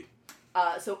 not in the movie.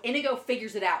 So Inigo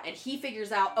figures it out, and he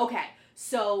figures out, okay,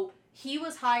 so he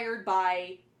was hired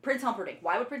by Prince Humperdinck.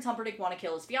 Why would Prince Humperdinck want to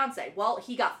kill his fiancée? Well,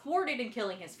 he got thwarted in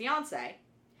killing his fiancée.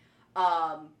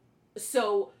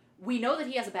 So we know that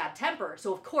he has a bad temper,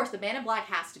 so of course the Man in Black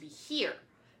has to be here,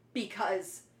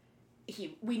 because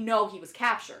we know he was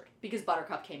captured, because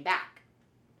Buttercup came back.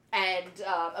 And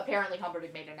apparently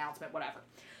Humperdinck made an announcement, whatever.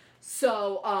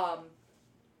 So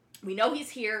we know he's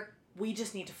here. We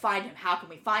just need to find him. How can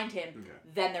we find him? Okay.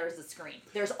 Then there is a scream.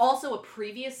 There's also a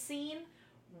previous scene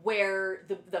where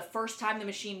the first time the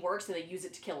machine works, and they use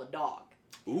it to kill a dog.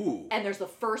 Ooh. And there's the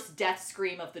first death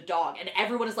scream of the dog, and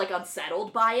everyone is like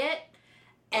unsettled by it.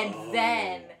 And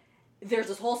then there's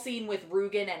this whole scene with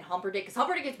Rugen and Humperdinck, because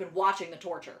Humperdinck has been watching the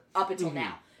torture up until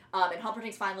now. And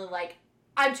Humperdinck's finally like,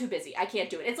 I'm too busy. I can't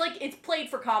do it. It's like, it's played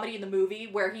for comedy in the movie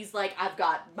where he's like, I've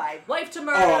got my wife to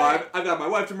murder. Oh, I've got my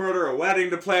wife to murder, a wedding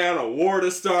to plan, a war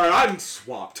to start. I'm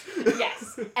swamped.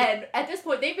 Yes. And at this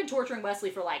point, they've been torturing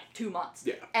Wesley for like 2 months.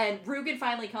 Yeah. And Rugen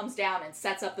finally comes down and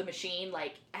sets up the machine,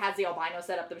 like, has the albino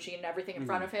set up the machine and everything in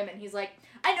front of him. And he's like,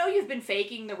 I know you've been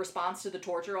faking the response to the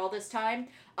torture all this time,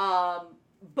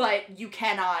 but you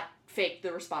cannot fake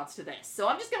the response to this. So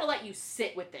I'm just going to let you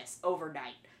sit with this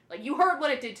overnight. Like, you heard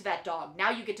what it did to that dog. Now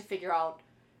you get to figure out...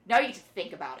 Now you get to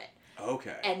think about it.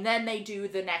 Okay. And then they do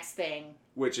the next thing.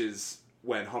 Which is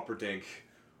when Humperdinck,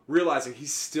 realizing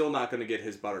he's still not going to get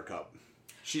his Buttercup.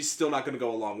 She's still not going to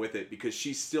go along with it because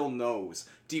she still knows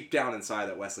deep down inside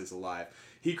that Wesley's alive.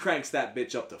 He cranks that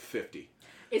bitch up to 50.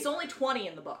 It's only 20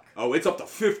 in the book. Oh, it's up to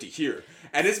 50 here.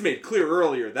 And it's made clear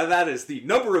earlier that that is the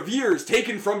number of years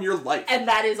taken from your life. And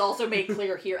that is also made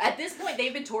clear here. At this point,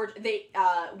 they've been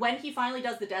when he finally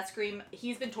does the death scream,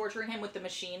 he's been torturing him with the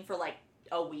machine for like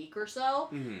a week or so.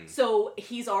 Mm-hmm. So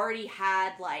he's already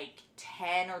had like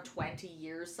 10 or 20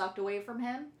 years sucked away from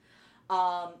him.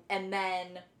 And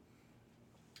then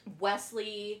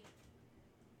Wesley,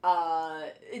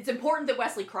 it's important that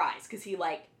Wesley cries because he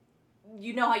like,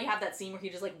 you know how you have that scene where he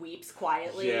just, like, weeps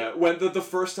quietly? Yeah, when the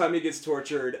first time he gets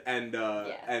tortured and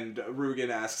Rugen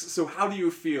asks, so how do you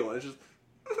feel? And it's just...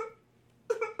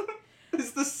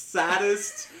 it's the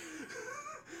saddest...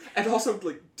 and also,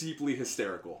 like, deeply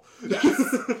hysterical. Yes.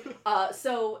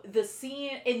 So, the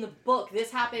scene in the book,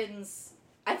 this happens...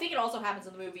 I think it also happens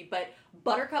in the movie, but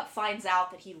Buttercup finds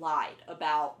out that he lied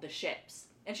about the ships.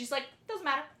 And she's like, doesn't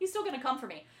matter. He's still gonna come for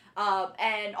me.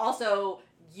 And also...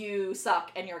 you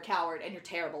suck, and you're a coward, and you're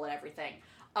terrible at everything.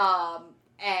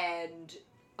 And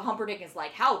Humperdinck is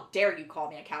like, how dare you call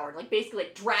me a coward? Like, basically,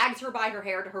 like, drags her by her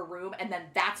hair to her room, and then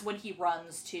that's when he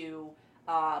runs to,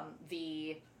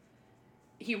 the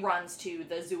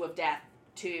Zoo of Death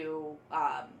to,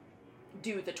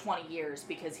 do the 20 years,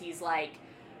 because he's like,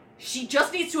 she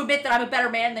just needs to admit that I'm a better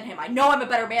man than him. I know I'm a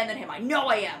better man than him. I know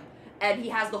I am. And he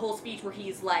has the whole speech where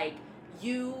he's like,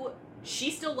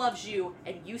 she still loves you,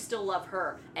 and you still love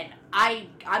her, and I'm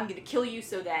gonna kill you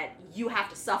so that you have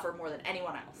to suffer more than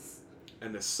anyone else.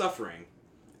 and the suffering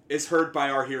is heard by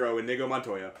our hero Inigo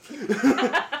Montoya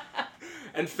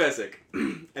and Fezzik.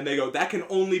 And they go, that can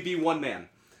only be one man.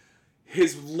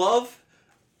 His love,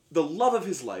 the love of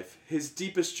his life, his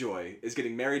deepest joy is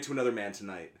getting married to another man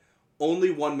tonight.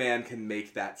 Only one man can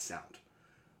make that sound.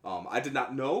 I did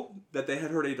not know that they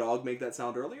had heard a dog make that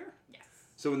sound earlier. Yes.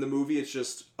 So in the movie, it's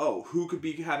just, who could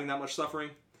be having that much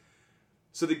suffering?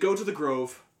 So they go to the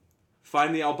grove,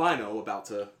 find the albino about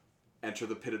to enter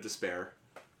the pit of despair,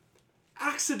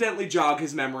 accidentally jog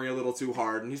his memory a little too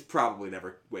hard, and he's probably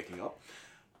never waking up.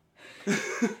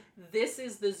 This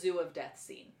is the Zoo of Death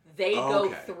scene. They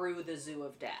go through the Zoo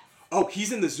of Death. Oh,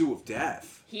 he's in the Zoo of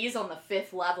Death. He's on the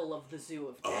 5th level of the Zoo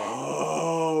of Death.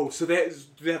 Oh, so do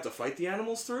they have to fight the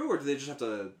animals through, or do they just have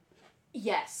to...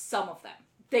 Yes, some of them.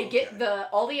 They get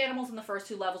all the animals in the first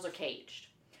 2 levels are caged.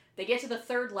 They get to the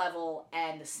 3rd level,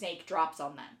 and the snake drops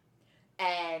on them.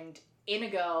 And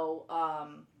Inigo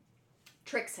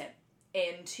tricks him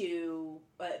into...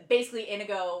 basically,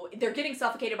 Inigo... They're getting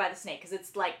suffocated by the snake, because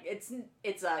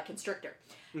it's a constrictor.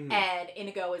 Mm-hmm. And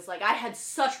Inigo is like, I had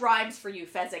such rhymes for you,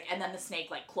 Fezzik. And then the snake,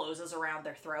 closes around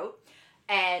their throat.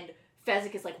 And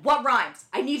Fezzik is like, what rhymes?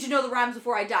 I need to know the rhymes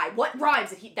before I die. What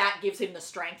rhymes? And that gives him the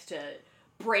strength to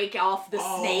break off the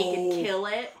snake and kill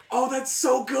it. Oh, that's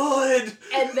so good!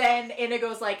 And then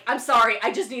Inigo's like, I'm sorry,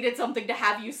 I just needed something to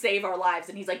have you save our lives.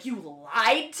 And he's like, you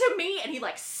lied to me? And he,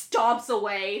 stomps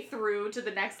away through to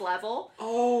the next level.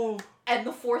 Oh. And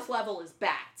the 4th level is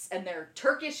bats. And they're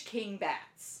Turkish king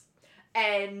bats.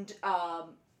 And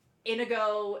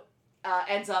Inigo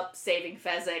ends up saving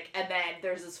Fezzik. And then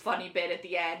there's this funny bit at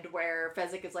the end where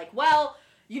Fezzik is like, well...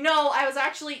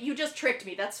 you just tricked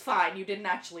me. That's fine. You didn't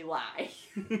actually lie.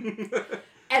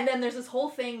 And then there's this whole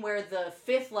thing where the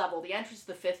 5th level, the entrance to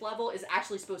the 5th level is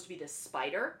actually supposed to be this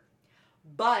spider.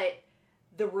 But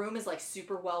the room is,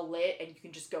 super well lit, and you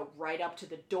can just go right up to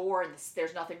the door, and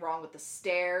there's nothing wrong with the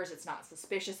stairs. It's not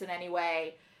suspicious in any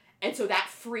way. And so that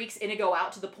freaks Inigo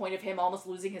out to the point of him almost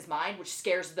losing his mind, which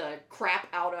scares the crap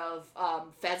out of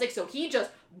Fezzik. So he just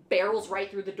barrels right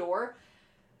through the door.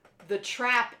 The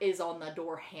trap is on the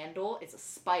door handle. It's a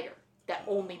spider that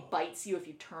only bites you if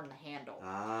you turn the handle.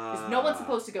 Because no one's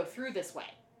supposed to go through this way.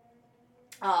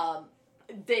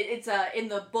 It's in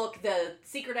the book, the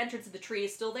secret entrance of the tree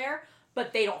is still there,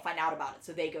 but they don't find out about it,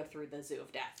 so they go through the Zoo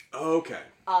of Death. Okay.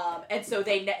 And so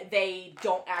they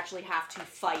don't actually have to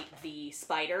fight the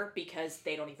spider because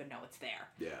they don't even know it's there.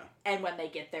 Yeah. And when they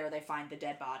get there, they find the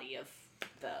dead body of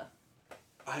the...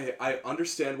 I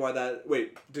understand why that...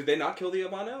 Wait, did they not kill the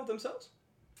albino themselves?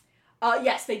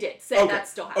 Yes, they did. So that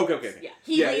still happens. Okay.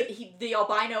 Yeah. The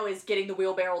albino is getting the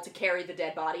wheelbarrow to carry the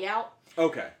dead body out.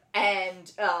 Okay.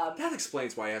 And that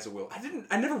explains why he has a wheel.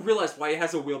 I never realized why he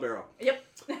has a wheelbarrow. Yep.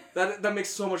 that makes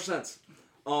so much sense.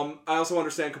 I also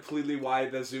understand completely why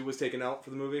the zoo was taken out for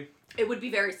the movie. It would be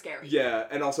very scary. Yeah,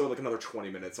 and also another 20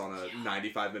 minutes on a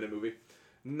 95-minute movie.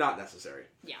 Not necessary.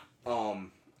 Yeah.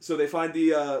 So they find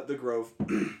the grove.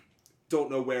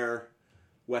 Don't know where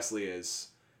Wesley is.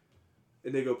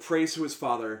 And they go prays to his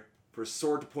father for a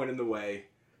sword to point in the way.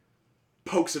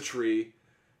 Pokes a tree.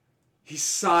 He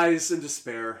sighs in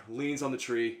despair, leans on the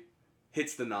tree,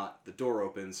 hits the knot. The door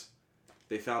opens.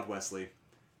 They found Wesley.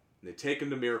 And they take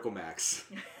him to Miracle Max.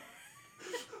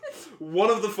 One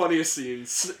of the funniest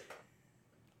scenes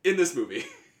in this movie.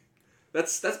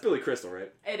 That's Billy Crystal,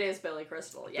 right? It is Billy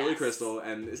Crystal, yes. Billy Crystal,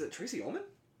 and is it Tracy Ullman?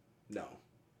 No.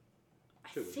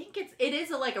 I think it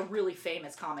is a really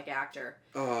famous comic actor.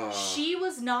 She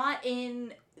was not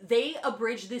in... They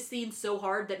abridged this scene so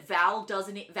hard that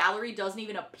Valerie doesn't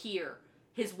even appear,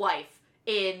 his wife,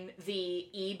 in the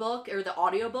ebook or the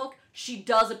audiobook. She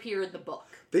does appear in the book.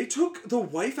 They took the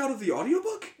wife out of the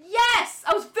audiobook? Yes!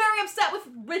 I was very upset with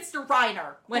Mr.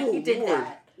 Reiner when he did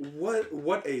that.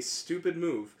 What a stupid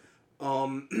move.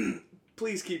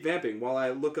 Please keep vamping while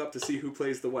I look up to see who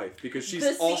plays the wife, because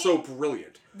she's also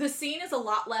brilliant. The scene is a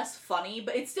lot less funny,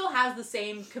 but it still has the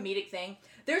same comedic thing.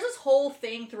 There's this whole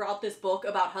thing throughout this book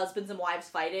about husbands and wives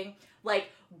fighting.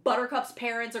 Buttercup's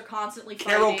parents are constantly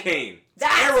fighting. Carol Kane.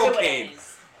 That's Carol who Kane. It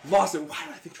is. Lost it. Why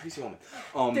did I think Tracy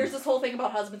Ullman? There's this whole thing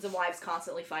about husbands and wives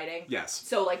constantly fighting. Yes.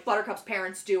 So, Buttercup's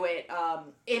parents do it.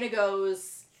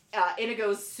 Inigo's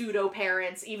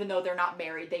pseudo-parents, even though they're not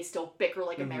married, they still bicker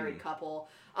like a married couple.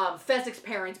 Fezzik's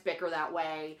parents bicker that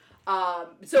way.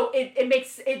 So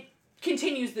it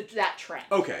continues that trend.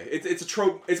 Okay, it's a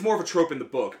trope. It's more of a trope in the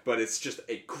book, but it's just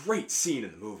a great scene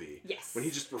in the movie. Yes. When he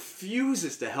just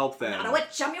refuses to help them. Not a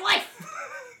witch, I'm your wife!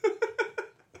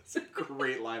 It's a great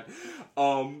great line.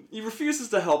 He refuses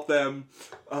to help them.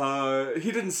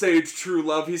 He didn't say true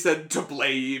love, he said to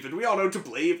blave, and we all know to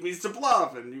blave means to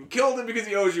bluff, and you killed him because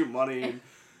he owes you money.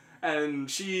 And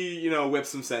she, you know, whips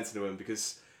some sense into him,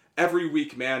 because every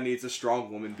weak man needs a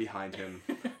strong woman behind him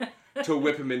to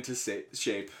whip him into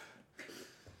shape.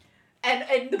 And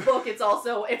in the book, it's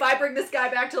also, if I bring this guy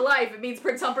back to life, it means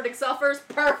Prince Humperdinck suffers.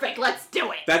 Perfect, let's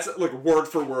do it. That's, like, word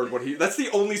for word what that's the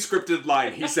only scripted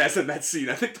line he says in that scene.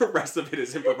 I think the rest of it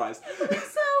is improvised. I think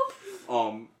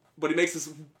so. But he makes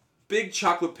this big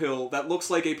chocolate pill that looks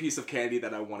like a piece of candy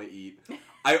that I want to eat.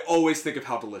 I always think of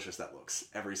how delicious that looks,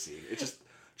 every scene. It's just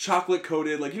chocolate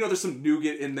coated, like, you know, there's some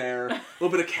nougat in there, a little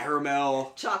bit of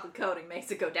caramel. Chocolate coating makes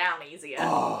it go down easier.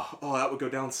 Oh, that would go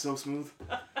down so smooth.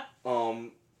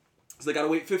 So they gotta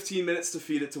wait 15 minutes to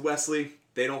feed it to Wesley.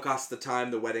 They don't cost the time.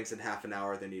 The wedding's in half an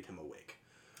hour. They need him awake.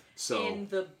 So in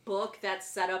the book, that's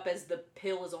set up as the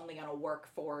pill is only gonna work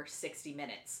for 60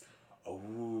 minutes. Oh.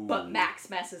 But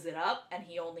Max messes it up, and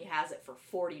he only has it for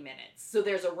 40 minutes. So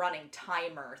there's a running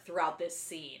timer throughout this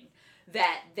scene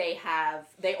that they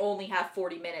only have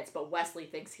 40 minutes, but Wesley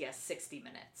thinks he has 60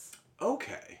 minutes.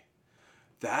 Okay.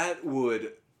 That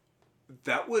would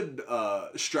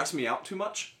stress me out too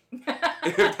much.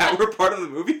 If that were part of the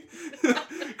movie.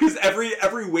 Because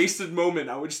every wasted moment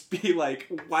I would just be like,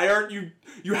 why aren't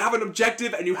you have an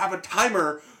objective and you have a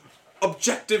timer.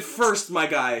 Objective first, my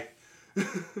guy.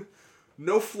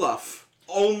 No fluff,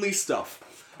 only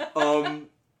stuff.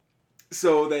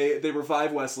 So they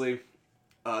revive Wesley.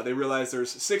 They realize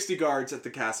there's 60 guards at the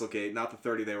castle gate, not the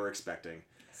 30 they were expecting.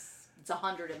 It's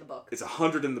 100 in the book. It's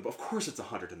 100 in the book. Of course it's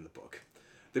 100 in the book.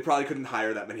 They probably couldn't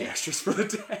hire that many extras for the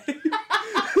day.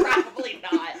 Probably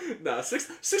not. No,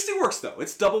 60 works though.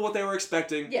 It's double what they were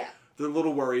expecting. Yeah. They're a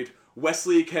little worried.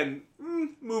 Wesley can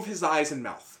move his eyes and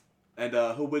mouth. And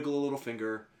he'll wiggle a little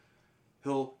finger.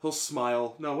 He'll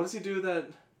smile. No, what does he do that...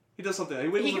 He does something.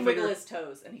 He can wiggle his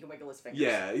toes, and he can wiggle his fingers.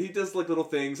 Yeah, he does like little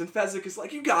things, and Fezzik is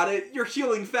like, you got it, you're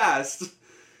healing fast.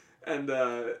 And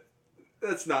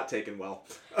that's not taken well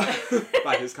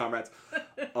by his comrades.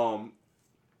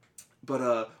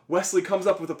 But Wesley comes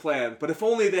up with a plan, but if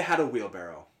only they had a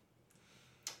wheelbarrow.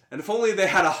 And if only they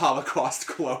had a Holocaust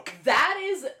cloak. That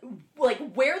is,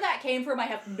 like, where that came from, I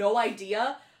have no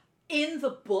idea. In the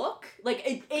book,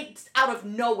 like, it's out of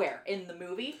nowhere in the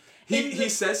movie. He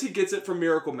says he gets it from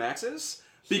Miracle Max's.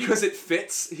 Because it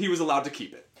fits, he was allowed to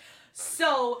keep it.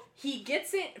 So, he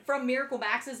gets it from Miracle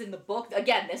Max's in the book.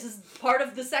 Again, this is part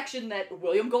of the section that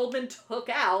William Goldman took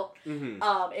out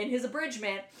in his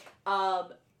abridgment.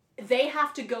 They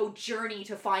have to go journey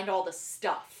to find all the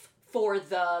stuff for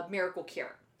the miracle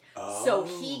cure. Oh. So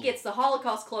he gets the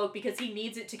Holocaust cloak because he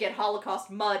needs it to get Holocaust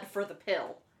mud for the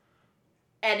pill.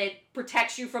 And it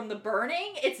protects you from the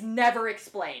burning. It's never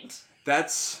explained.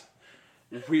 That's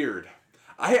weird.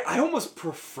 I almost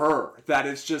prefer that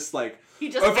it's just like,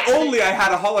 if only I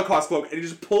had a Holocaust cloak, and he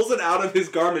just pulls it out of his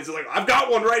garments. He's like, I've got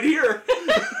one right here.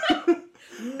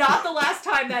 Not the last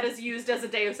time that is used as a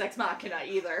Deus Ex Machina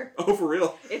either. Oh, for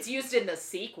real? It's used in the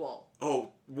sequel.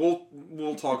 Oh,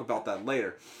 we'll talk about that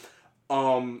later.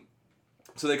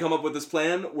 So they come up with this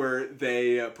plan where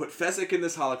they put Fezzik in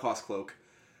this Holocaust cloak,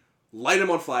 light him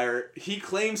on fire. He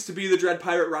claims to be the Dread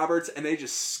Pirate Roberts, and they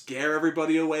just scare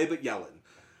everybody away but Yellen.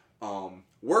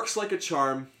 Works like a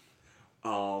charm.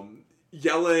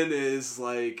 Yellen is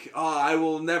like, I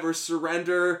will never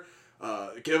surrender.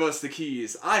 Give us the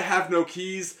keys. I have no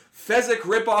keys. Fezzik,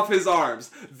 rip off his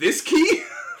arms. This key?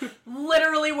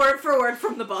 Literally word for word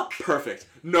from the book. Perfect.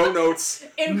 No notes.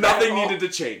 Nothing needed to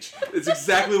change. It's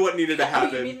exactly what needed to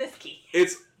happen. You mean this key?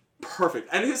 It's perfect.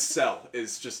 And his cell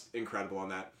is just incredible on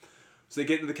that. So they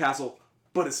get into the castle,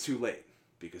 but it's too late.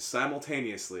 Because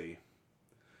simultaneously,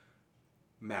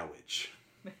 marriage.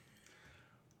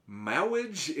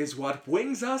 Marriage is what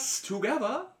brings us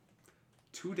together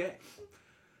today.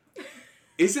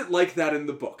 Is it like that in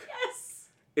the book? Yes.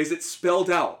 Is it spelled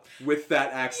out with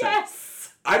that accent?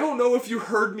 Yes. I don't know if you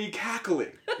heard me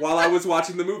cackling while I was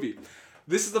watching the movie.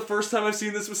 This is the first time I've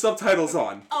seen this with subtitles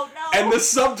on. Oh no. And the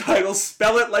subtitles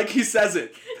spell it like he says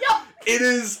it. Yep. It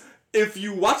is, if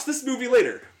you watch this movie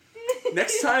later,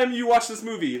 next time you watch this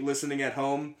movie listening at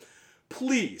home,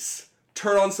 please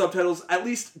turn on subtitles, at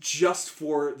least just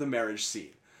for the marriage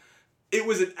scene. It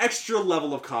was an extra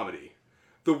level of comedy.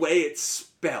 The way it's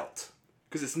spelled.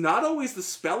 Because it's not always the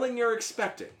spelling you're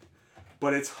expecting,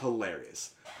 but it's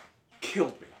hilarious.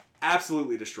 Killed me.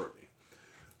 Absolutely destroyed me.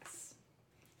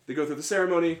 They go through the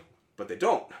ceremony, but they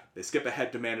don't. They skip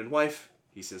ahead to man and wife.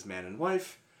 He says man and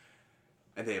wife.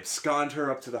 And they abscond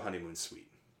her up to the honeymoon suite.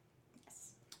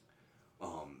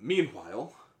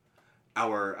 Meanwhile,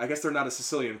 I guess they're not a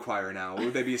Sicilian choir now.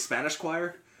 Would they be a Spanish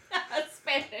choir? A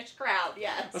Spanish crowd,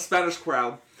 yes. A Spanish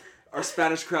crowd. Our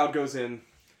Spanish crowd goes in,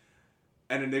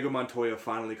 and Inigo Montoya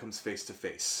finally comes face to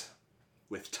face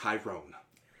with Tyrone.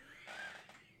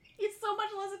 He's so much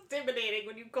less intimidating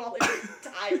when you call him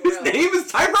Tyrone. His name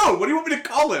is Tyrone! What do you want me to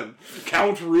call him?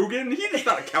 Count Rugen? He's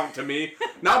not a count to me.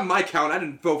 Not my count. I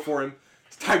didn't vote for him.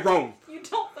 It's Tyrone. You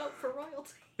don't vote for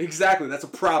royalty. Exactly. That's a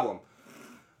problem.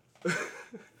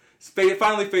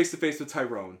 Finally face to face with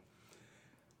Tyrone.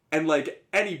 And like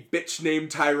any bitch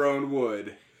named Tyrone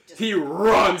would, he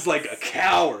runs like a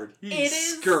coward. He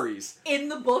scurries. In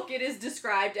the book, it is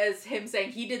described as him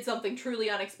saying he did something truly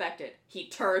unexpected. He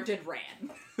turned and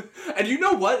ran. And you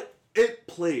know what? It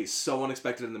plays so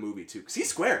unexpected in the movie, too. Because he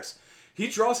squares. He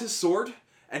draws his sword,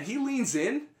 and he leans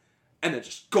in, and then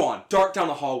just gone. Dart down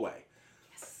the hallway.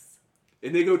 Yes.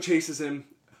 Inigo chases him.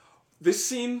 This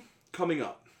scene coming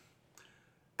up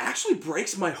actually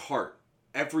breaks my heart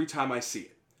every time I see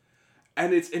it.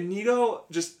 And it's Inigo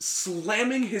just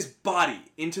slamming his body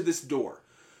into this door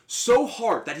so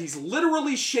hard that he's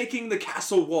literally shaking the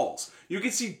castle walls. You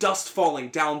can see dust falling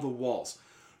down the walls,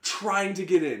 trying to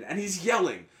get in. And he's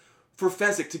yelling for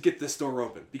Fezzik to get this door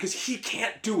open because he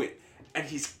can't do it. And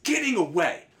he's getting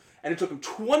away. And it took him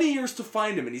 20 years to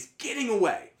find him, and he's getting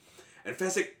away. And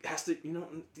Fezzik has to,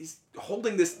 he's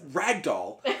holding this rag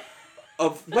doll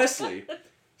of Wesley,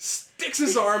 sticks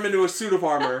his arm into a suit of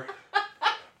armor,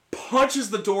 punches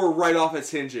the door right off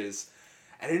its hinges,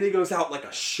 and then he goes out like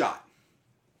a shot.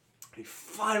 He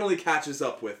finally catches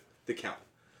up with the Count.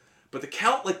 But the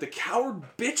Count, like the coward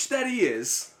bitch that he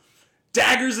is,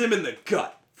 daggers him in the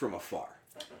gut from afar.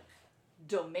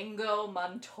 Domingo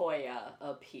Montoya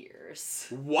appears.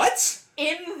 What?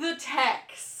 In the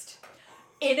text.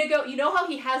 Inigo, you know how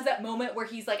he has that moment where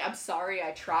he's like, I'm sorry,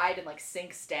 I tried, and like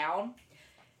sinks down?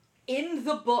 In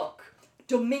the book,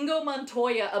 Domingo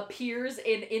Montoya appears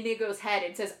in Inigo's head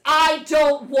and says, I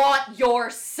don't want your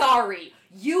sorry.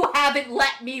 You haven't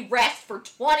let me rest for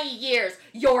 20 years.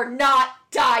 You're not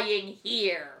dying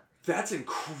here. That's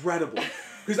incredible.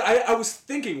 Because I was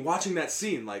thinking, watching that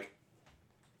scene, like,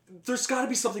 there's got to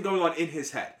be something going on in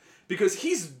his head. Because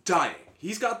he's dying.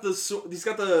 He's got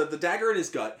the dagger in his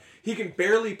gut. He can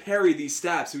barely parry these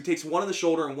stabs, so he takes one in the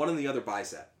shoulder and one in the other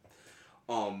bicep.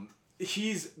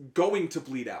 He's going to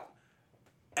bleed out.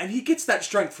 And he gets that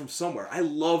strength from somewhere. I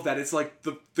love that. It's like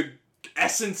the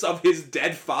essence of his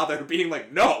dead father being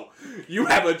like, no, you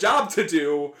have a job to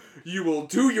do. You will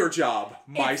do your job,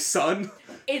 my son.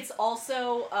 It's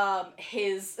also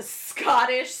his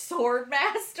Scottish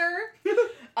swordmaster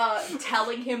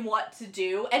telling him what to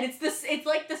do. And it's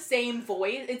like the same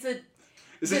voice.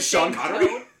 Is it Sean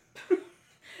Connery?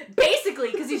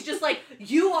 Basically, because he's just like,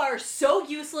 you are so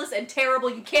useless and terrible,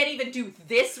 you can't even do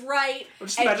this right. I'm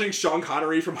just imagining Sean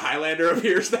Connery from Highlander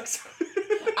appears next.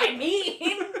 I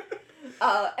mean,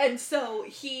 and so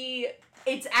he's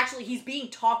being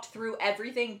talked through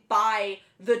everything by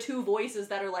the two voices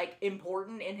that are like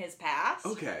important in his past.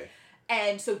 Okay.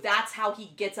 And so that's how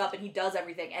he gets up and he does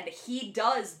everything, and he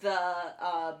does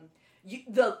the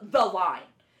line.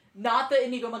 Not the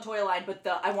Inigo Montoya line, but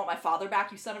the I want my father back,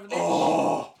 you son of a bitch.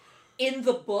 Oh! In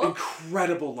the book.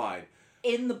 Incredible line.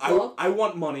 In the book. I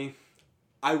want money.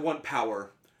 I want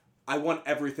power. I want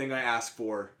everything I ask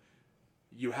for.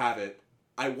 You have it.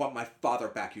 I want my father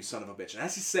back, you son of a bitch. And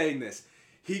as he's saying this,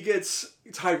 he gets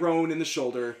Tyrone in the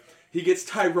shoulder. He gets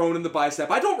Tyrone in the bicep.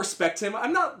 I don't respect him.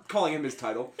 I'm not calling him his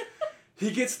title.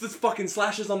 He gets the fucking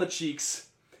slashes on the cheeks.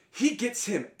 He gets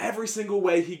him every single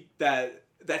way that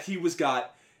he was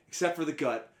got. Except for the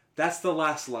gut. That's the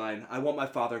last line. I want my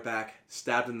father back.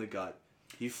 Stabbed in the gut.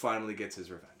 He finally gets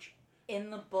his revenge. In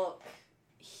the book,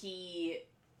 he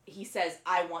says,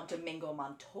 I want Domingo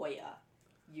Montoya,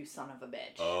 you son of a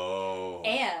bitch. Oh.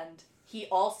 And he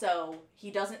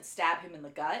doesn't stab him in the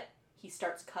gut. He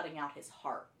starts cutting out his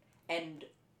heart. And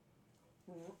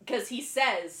because he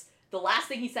says, the last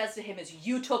thing he says to him is,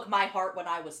 you took my heart when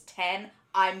I was 10.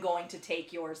 I'm going to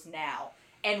take yours now.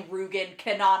 And Rugen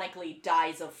canonically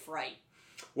dies of fright.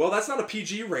 Well, that's not a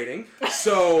PG rating,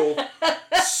 so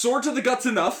sword to the gut's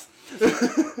enough.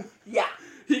 Yeah.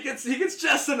 He gets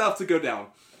just enough to go down.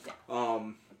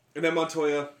 Yeah. And then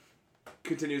Montoya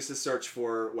continues to search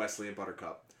for Wesley and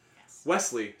Buttercup. Yes.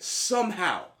 Wesley,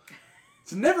 somehow,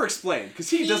 it's never explained,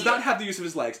 because he does not have the use of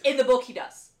his legs. In the book, he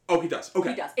does. Oh, he does. Okay.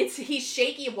 He does. He's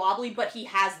shaky and wobbly, but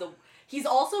he's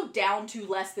also down to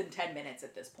less than 10 minutes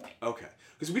at this point. Okay.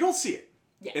 Because we don't see it.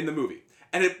 Yeah. In the movie.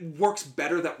 And it works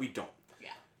better that we don't. Yeah.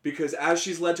 Because as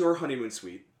she's led to her honeymoon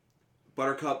suite,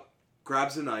 Buttercup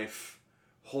grabs a knife,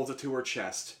 holds it to her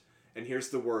chest, and hears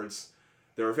the words,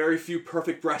 There are very few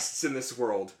perfect breasts in this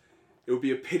world. It would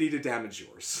be a pity to damage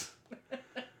yours.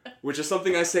 Which is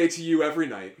something I say to you every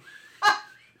night.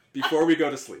 Before we go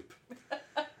to sleep.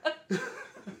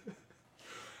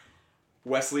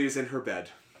 Wesley is in her bed.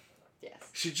 Yes.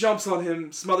 She jumps on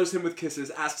him, smothers him with kisses,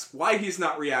 asks why he's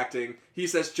not reacting. He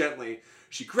says gently.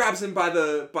 She grabs him by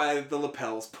the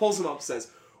lapels, pulls him up, says,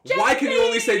 gently! Why can you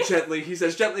only say gently? He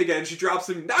says gently again. She drops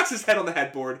him, knocks his head on the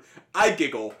headboard. I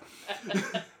giggle.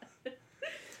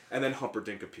 And then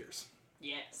Humperdinck appears.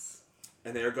 Yes.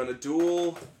 And they are going to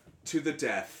duel to the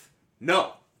death.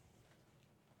 No.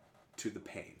 To the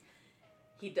pain.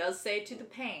 He does say to the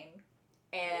pain,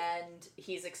 and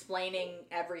he's explaining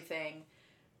everything.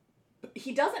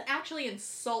 He doesn't actually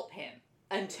insult him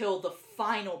until the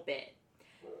final bit.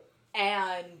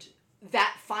 And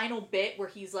that final bit where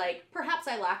he's like, perhaps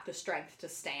I lack the strength to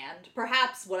stand,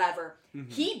 perhaps whatever,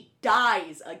 he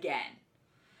dies again.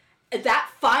 That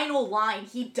final line,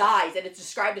 he dies, and it's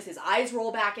described as his eyes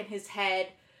roll back in his head,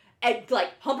 and,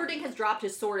 like, Humperdinck has dropped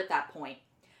his sword at that point,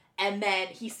 and then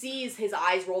he sees his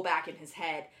eyes roll back in his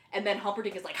head, and then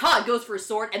Humperdinck is like, goes for his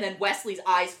sword, and then Wesley's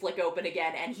eyes flick open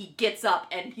again, and he gets up,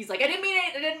 and he's like, I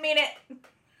didn't mean it!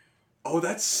 Oh,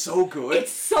 that's so good.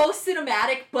 It's so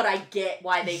cinematic, but I get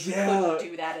why they couldn't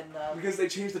do that in the... Because they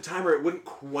changed the timer, it wouldn't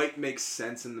quite make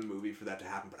sense in the movie for that to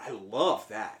happen, but I love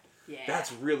that. Yeah.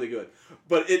 That's really good.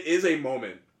 But it is a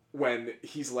moment when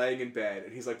he's laying in bed,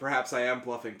 and he's like, perhaps I am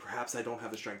bluffing, perhaps I don't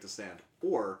have the strength to stand.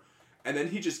 And then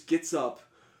he just gets up,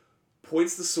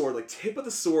 points the sword, like, tip of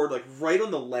the sword, like, right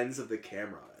on the lens of the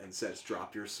camera, and says,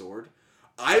 drop your sword.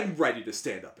 I'm ready to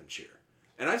stand up and cheer.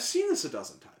 And I've seen this a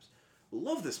dozen times.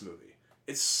 Love this movie.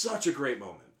 It's such a great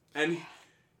moment. And he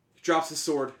drops his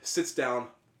sword, sits down,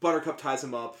 Buttercup ties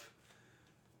him up.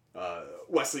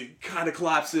 Wesley kind of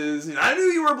collapses. And I knew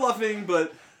you were bluffing,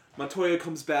 but Montoya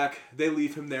comes back. They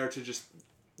leave him there to just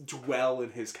dwell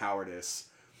in his cowardice.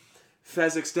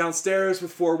 Fezzik's downstairs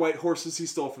with 4 white horses he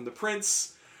stole from the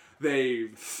prince. They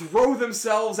throw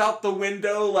themselves out the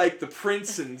window like the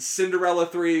prince in Cinderella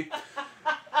 3.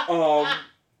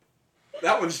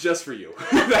 That one's just for you.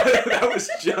 that was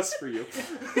just for you.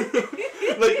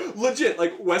 Like, legit,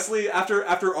 like, Wesley,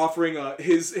 after offering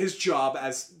his job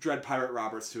as Dread Pirate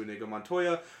Roberts to Inigo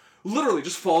Montoya, literally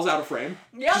just falls out of frame.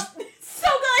 Yep, so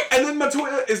good! And then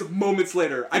Montoya is moments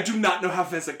later. I do not know how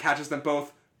Fezzik catches them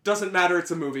both. Doesn't matter,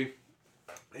 it's a movie.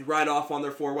 They ride off on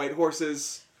their 4 white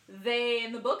horses.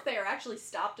 In the book, they are actually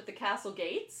stopped at the castle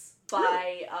gates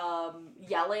by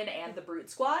Yellen and the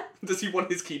Brute Squad. Does he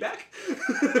want his key back?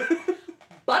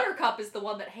 Buttercup is the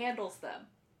one that handles them.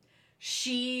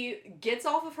 She gets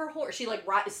off of her horse. She, like,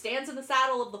 stands in the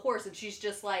saddle of the horse, and she's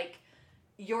just like,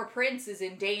 your prince is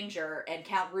in danger, and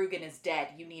Count Rugen is dead.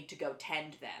 You need to go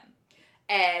tend them.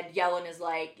 And Yellen is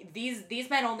like, these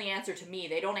men only answer to me.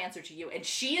 They don't answer to you. And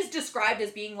she is described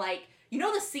as being like, you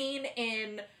know the scene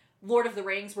in Lord of the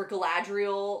Rings where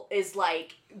Galadriel is,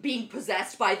 like, being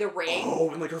possessed by the ring? Oh,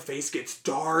 and, like, her face gets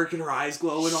dark and her eyes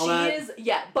glow and all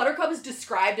that? Buttercup is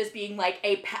described as being, like,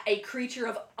 a creature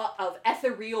of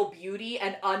ethereal beauty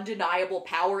and undeniable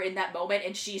power in that moment,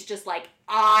 and she's just like,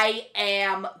 I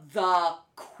am the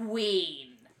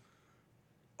queen.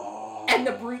 Oh. And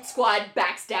the Brute Squad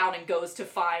backs down and goes to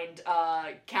find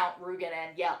Count Rugen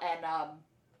and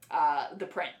the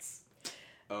prince.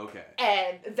 Okay.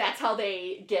 And that's how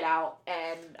they get out,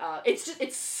 and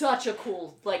it's such a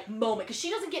cool, like, moment, because she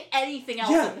doesn't get anything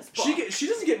else in this book. She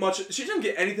doesn't get much, she doesn't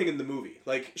get anything in the movie.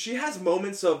 Like, she has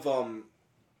moments of,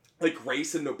 like,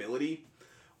 grace and nobility,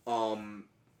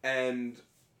 and,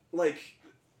 like,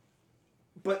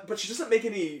 but she doesn't make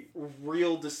any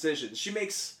real decisions. She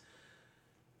makes,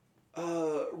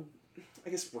 I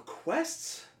guess,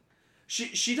 requests?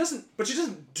 She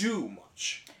doesn't do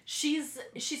much. She's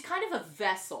kind of a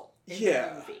vessel in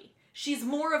the movie. She's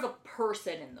more of a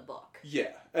person in the book.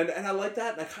 Yeah, and I like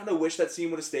that, and I kind of wish that scene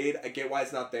would have stayed. I get why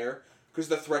it's not there, because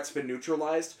the threat's been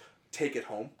neutralized. Take it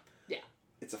home. Yeah.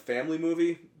 It's a family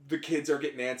movie. The kids are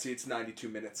getting antsy. It's 92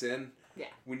 minutes in. Yeah.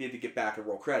 We need to get back and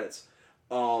roll credits.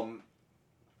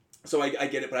 So I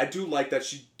get it, but I do like that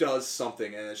she does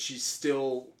something, and she's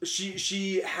still...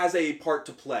 She has a part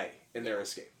to play in their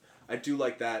escape. I do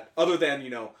like that, other than,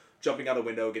 jumping out a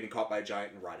window, getting caught by a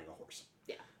giant, and riding a horse.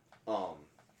 Yeah.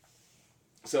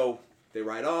 So they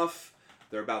ride off.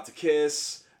 They're about to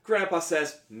kiss. Grandpa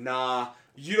says, nah,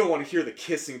 you don't want to hear the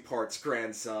kissing parts,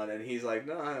 grandson. And he's like,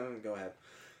 no, go ahead.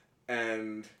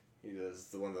 And he does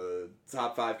one of the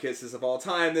top 5 kisses of all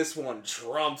time. This one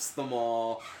trumps them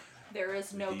all. There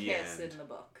is no kiss in the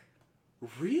book.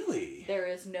 Really? There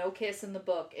is no kiss in the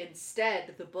book.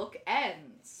 Instead, the book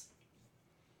ends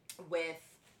with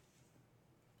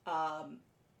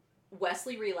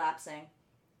Wesley relapsing,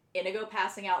 Inigo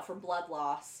passing out from blood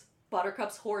loss,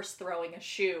 Buttercup's horse throwing a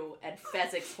shoe, and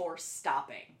Fezzik's horse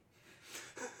stopping.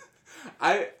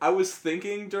 I was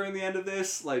thinking during the end of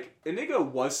this, like, Inigo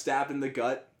was stabbed in the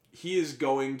gut. He is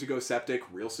going to go septic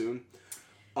real soon.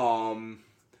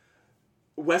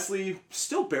 Wesley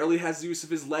still barely has the use of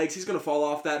his legs. He's going to fall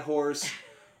off that horse.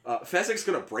 Fezzik's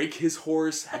going to break his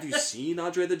horse. Have you seen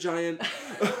Andre the Giant?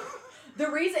 The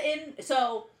reason...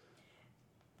 So,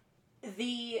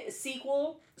 the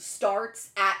sequel starts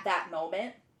at that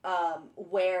moment.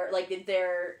 Where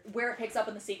it picks up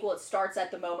in the sequel, it starts at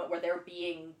the moment where they're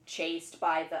being chased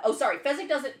by the... Oh, sorry,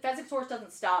 Fezzik's horse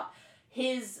doesn't stop.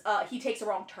 He takes a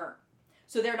wrong turn.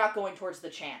 So they're not going towards the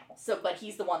channel. But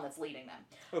he's the one that's leading them.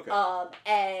 Okay.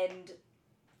 And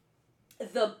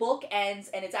the book ends,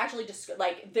 and it's actually just,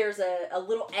 like, there's a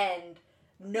little end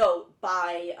note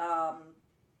by,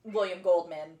 William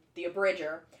Goldman, the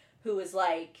abridger, who is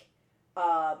like,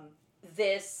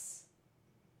 this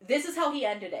is how he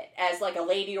ended it, as, like, a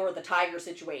Lady or the Tiger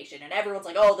situation. And everyone's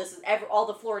like, oh, all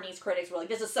the Florinese critics were like,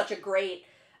 this is such a great,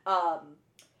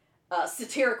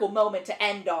 satirical moment to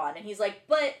end on. And he's like,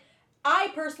 but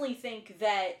I personally think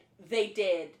that they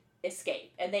did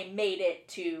escape, and they made it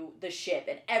to the ship,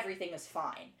 and everything is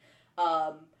fine.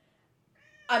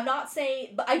 I'm not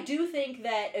saying, but I do think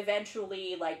that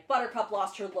eventually, like, Buttercup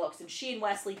lost her looks, and she and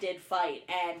Wesley did fight,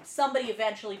 and somebody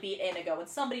eventually beat Inigo, and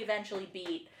somebody eventually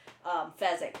beat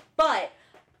Fezzik. But,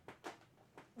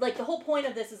 like, the whole point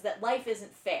of this is that life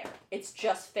isn't fair. It's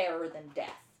just fairer than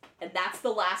death. And that's the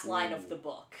last line of the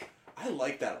book. I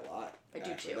like that a lot. I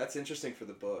do too. That's interesting for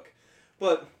the book.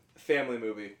 But, family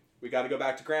movie. We got to go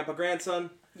back to Grandpa, Grandson.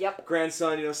 Yep.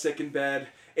 Grandson, sick in bed.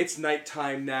 It's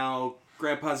nighttime now.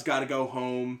 Grandpa's got to go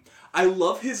home. I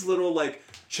love his little, like,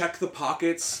 check the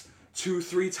pockets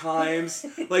 2-3 times.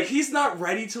 Like, he's not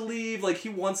ready to leave. Like, he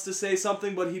wants to say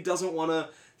something, but he doesn't want to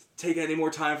take any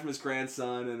more time from his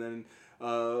grandson. And then,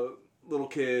 little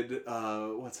kid,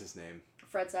 what's his name?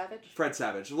 Fred Savage? Fred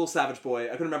Savage. A little Savage boy. I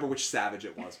couldn't remember which Savage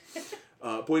it was.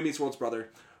 Boy Meets World's brother.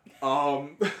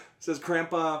 Says,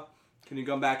 Grandpa, can you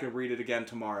come back and read it again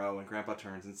tomorrow? And Grandpa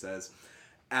turns and says,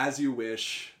 as you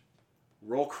wish.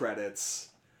 Roll credits.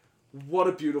 What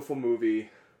a beautiful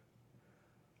movie.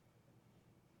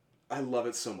 I love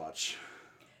it so much.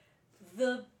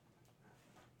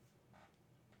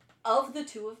 Of the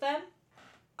two of them,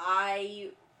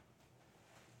 I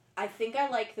think I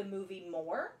like the movie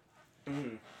more.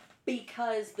 Mm-hmm.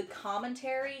 Because the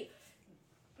commentary...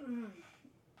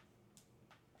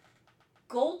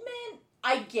 Goldman,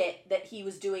 I get that he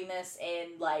was doing this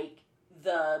in, like,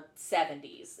 the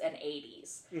 70s and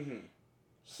 80s. Mm-hmm.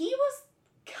 He was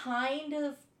kind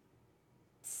of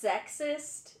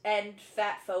sexist and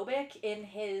fatphobic in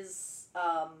his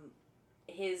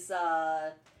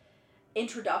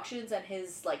introductions and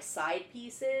his, like, side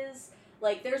pieces.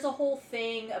 Like, there's a whole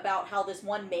thing about how this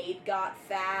one maid got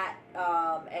fat,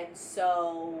 and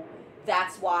so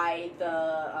that's why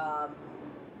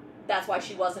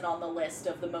she wasn't on the list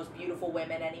of the most beautiful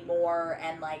women anymore,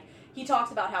 and, like, he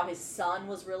talks about how his son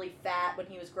was really fat when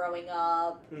he was growing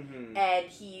up, and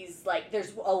he's, like,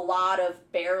 there's a lot of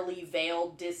barely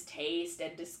veiled distaste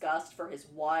and disgust for his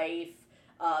wife,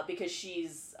 because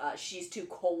she's too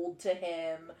cold to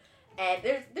him, and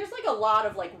there's, like, a lot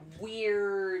of, like,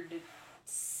 weird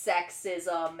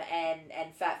sexism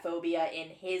and fat phobia in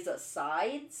his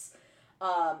asides,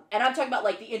 and I'm talking about,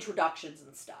 like, the introductions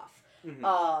and stuff.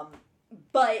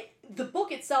 But the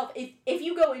book itself, if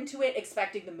you go into it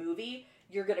expecting the movie,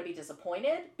 you're going to be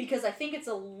disappointed, because I think it's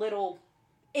a little...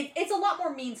 It's a lot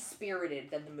more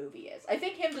mean-spirited than the movie is. I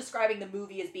think him describing the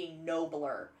movie as being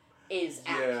nobler is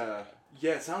accurate.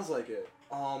 Yeah, it sounds like it.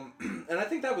 And I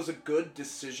think that was a good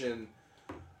decision.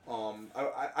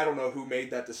 I don't know who made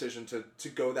that decision to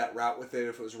go that route with it,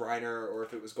 if it was Reiner or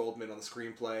if it was Goldman on the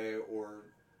screenplay or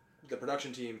the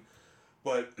production team.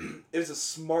 But it was a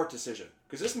smart decision.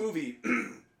 Because this movie,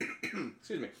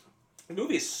 excuse me, the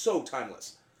movie is so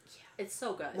timeless. Yeah, it's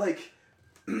so good. Like,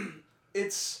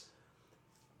 it's,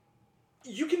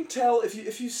 you can tell,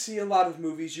 if you see a lot of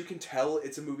movies, you can tell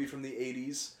it's a movie from the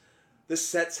 80s. The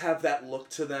sets have that look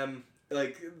to them.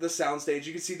 Like, the soundstage,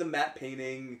 you can see the matte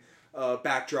painting,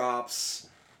 backdrops.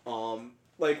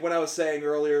 Like, when I was saying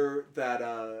earlier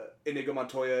that Inigo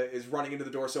Montoya is running into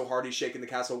the door so hard he's shaking the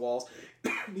castle walls,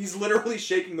 he's literally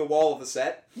shaking the wall of the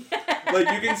set. Like,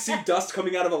 you can see dust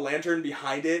coming out of a lantern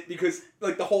behind it because,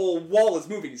 like, the whole wall is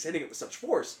moving. He's hitting it with such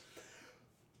force.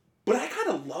 But I kind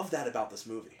of love that about this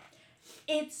movie.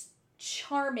 It's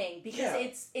charming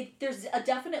because there's a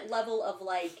definite level of,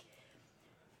 like,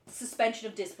 suspension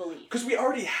of disbelief. Because we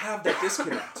already have that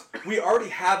disconnect. We already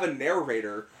have a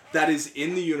narrator that is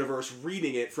in the universe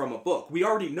reading it from a book. We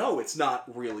already know it's not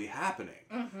really happening.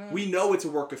 Mm-hmm. We know it's a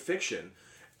work of fiction.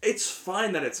 It's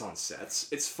fine that it's on sets.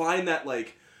 It's fine that,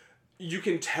 like, you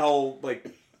can tell, like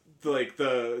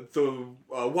the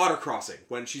water crossing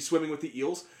when she's swimming with the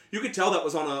eels. You could tell that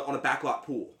was on a backlot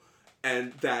pool,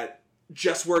 and that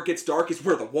just where it gets dark is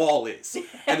where the wall is,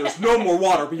 and there's no more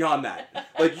water beyond that.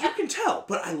 Like, you can tell,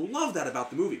 but I love that about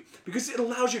the movie because it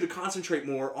allows you to concentrate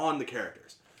more on the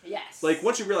characters. Yes. Like,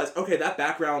 once you realize, okay, that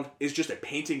background is just a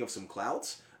painting of some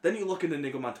clouds, then you look into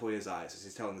Inigo Montoya's eyes as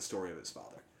he's telling the story of his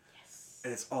father. Yes.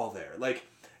 And it's all there. Like,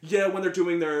 yeah, when they're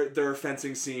doing their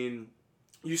fencing scene,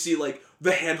 you see, like,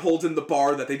 the handholds in the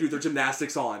bar that they do their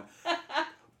gymnastics on.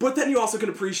 But then you also can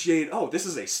appreciate, oh, this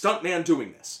is a stuntman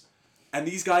doing this. And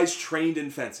these guys trained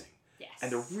in fencing. Yes.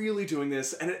 And they're really doing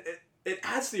this, and it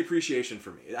adds to the appreciation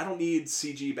for me. I don't need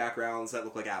CG backgrounds that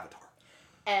look like Avatar.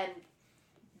 And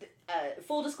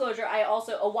full disclosure, I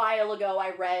also, a while ago,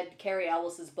 I read Carrie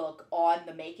Ellis's book on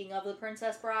the making of The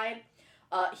Princess Bride.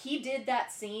 He did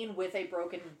that scene with a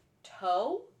broken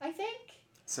toe, I think.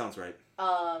 Sounds right.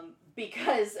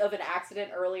 Because of an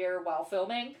accident earlier while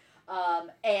filming.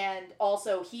 And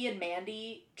also, he and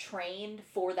Mandy trained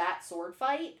for that sword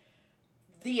fight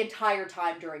the entire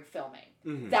time during filming.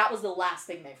 Mm-hmm. That was the last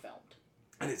thing they filmed.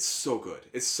 And it's so good.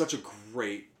 It's such a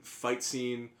great fight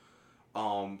scene.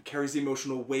 Carries the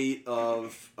emotional weight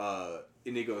of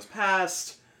Inigo's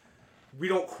past. We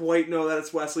don't quite know that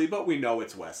it's Wesley, but we know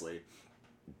it's Wesley.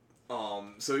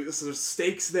 So there's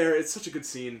stakes there. It's such a good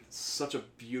scene. Such a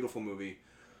beautiful movie.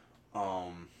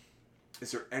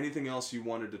 Is there anything else you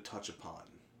wanted to touch upon?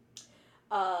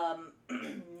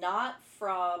 Not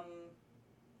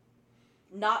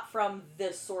from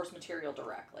the source material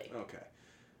directly. Okay.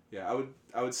 Yeah,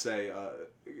 I would say,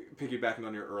 piggybacking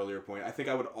on your earlier point, I think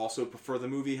I would also prefer the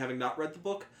movie having not read the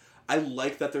book. I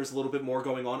like that there's a little bit more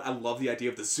going on. I love the idea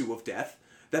of the Zoo of Death.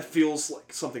 That feels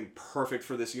like something perfect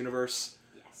for this universe.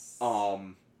 Yes.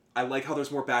 I like how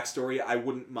there's more backstory. I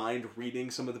wouldn't mind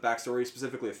reading some of the backstory,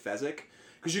 specifically of Fezzik,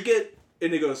 because you get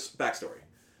Inigo's backstory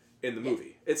in the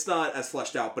movie. It's not as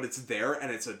fleshed out, but it's there,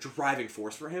 and it's a driving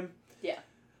force for him. Yeah.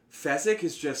 Fezzik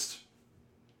is just...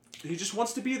 he just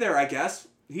wants to be there, I guess.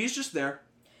 He's just there.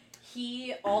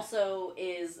 He also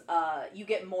is, you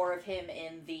get more of him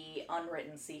in the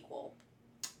unwritten sequel.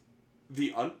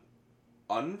 The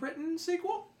unwritten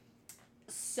sequel?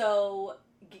 So,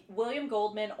 William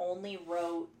Goldman only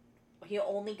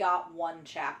got one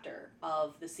chapter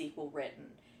of the sequel written.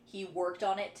 He worked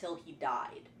on it till he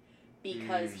died.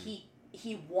 Because he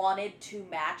wanted to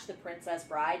match The Princess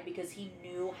Bride because he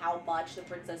knew how much The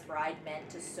Princess Bride meant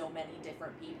to so many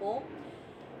different people.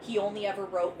 He only ever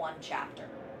wrote one chapter.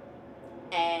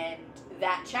 And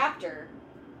that chapter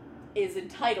is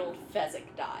entitled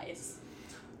Fezzik Dies.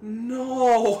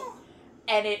 No!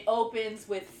 And it opens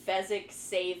with Fezzik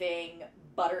saving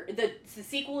the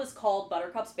sequel is called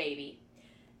Buttercup's Baby.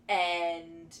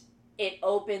 And it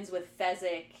opens with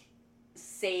Fezzik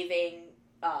saving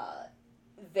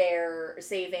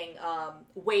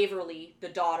Waverly, the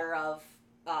daughter of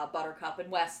Buttercup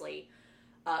and Wesley,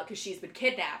 because she's been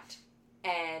kidnapped.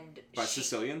 And by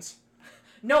Sicilians?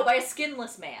 No, by a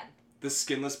skinless man. The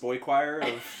skinless boy choir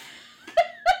of...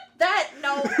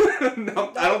 No,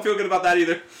 I don't feel good about that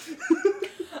either.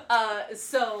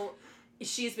 So,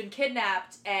 she's been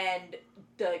kidnapped, and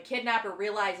the kidnapper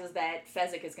realizes that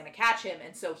Fezzik is going to catch him,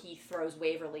 and so he throws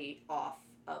Waverly off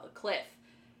of a cliff.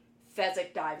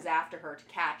 Fezzik dives after her to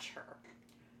catch her.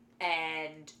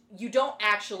 And you don't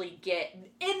actually get,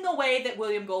 in the way that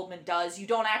William Goldman does, you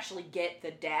don't actually get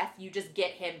the death. You just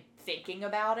get him thinking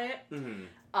about it. Mm-hmm.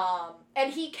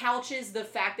 And he couches the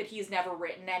fact that he's never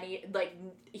written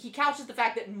he couches the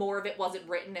fact that more of it wasn't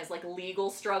written as,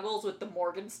 legal struggles with the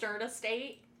Morgenstern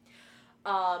estate.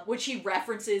 Which he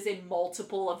references in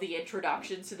multiple of the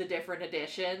introductions to the different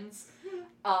editions.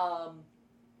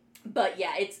 But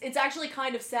yeah, it's actually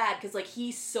kind of sad, because,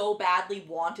 he so badly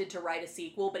wanted to write a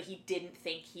sequel, but he didn't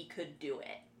think he could do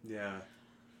it. Yeah.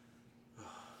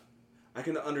 I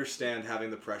can understand having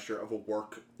the pressure of a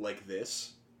work like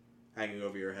this hanging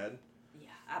over your head. Yeah,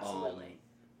 absolutely.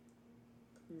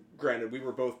 Granted, we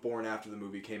were both born after the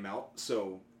movie came out,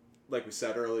 so, like we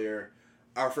said earlier,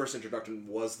 our first introduction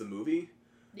was the movie.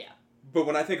 Yeah. But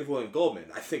when I think of William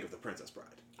Goldman, I think of The Princess Bride.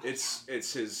 It's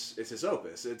his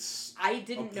opus. It's a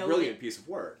brilliant piece of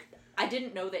work. I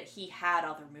didn't know that he had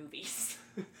other movies.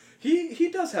 He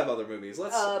does have other movies.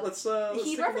 Let's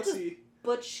he take a references look-see.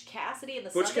 Butch Cassidy and the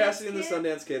Butch Sundance Cassidy Kid, and the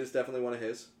Sundance Kid is definitely one of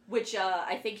his. which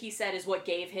I think he said is what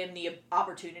gave him the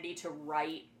opportunity to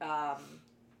write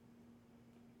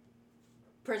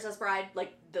Princess Bride,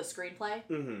 like the screenplay.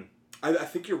 Mm-hmm. I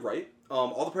think you're right.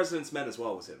 All the President's Men as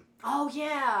well was him. Oh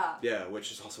yeah. Yeah,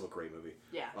 which is also a great movie.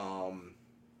 Yeah. I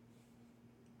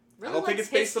don't think it's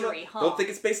based on don't think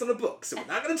it's based on a book, so we're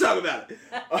not going to talk about it.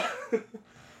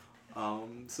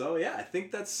 So yeah, I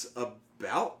think that's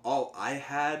about all I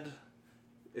had.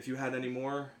 If you had any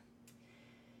more.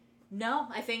 No,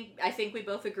 I think we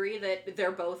both agree that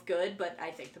they're both good, but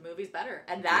I think the movie's better,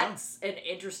 and that's an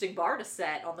interesting bar to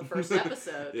set on the first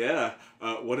episode. Yeah.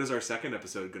 What is our second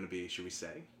episode going to be? Should we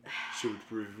say?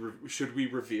 Should we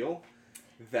reveal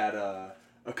that a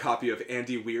copy of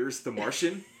Andy Weir's The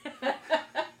Martian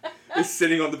is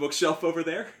sitting on the bookshelf over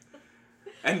there,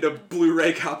 and a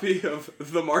Blu-ray copy of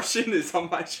The Martian is on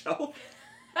my shelf?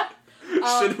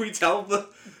 Should we tell the...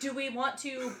 Do we want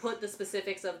to put the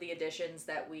specifics of the editions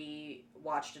that we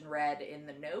watched and read in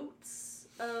the notes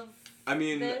of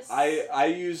this? I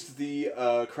used the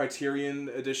Criterion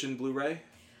Edition Blu-ray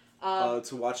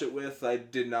to watch it with. I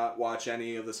did not watch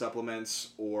any of the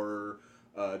supplements or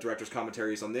director's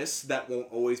commentaries on this. That won't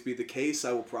always be the case.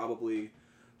 I will probably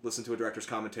listen to a director's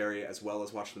commentary as well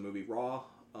as watch the movie raw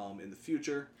in the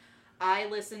future. I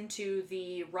listened to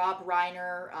the Rob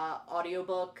Reiner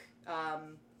audiobook.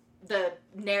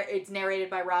 It's narrated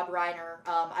by Rob Reiner.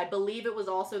 I believe it was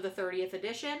also the 30th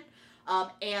edition.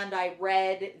 And I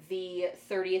read the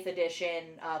 30th edition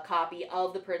copy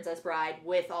of The Princess Bride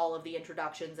with all of the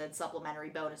introductions and supplementary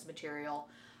bonus material.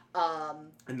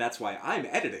 And that's why I'm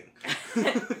editing.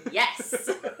 Yes.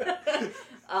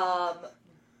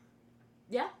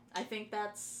 Yeah, I think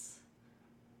that's...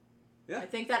 Yeah. I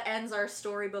think that ends our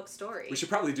storybook story. We should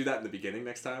probably do that in the beginning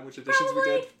next time, which editions we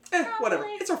did. Whatever.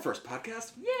 It's our first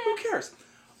podcast. Yeah. Who cares?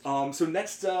 So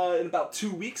next, in about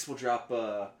 2 weeks, we'll drop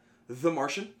The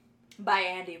Martian. By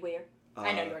Andy Weir.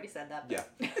 I know you already said that. But...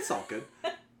 Yeah, it's all good.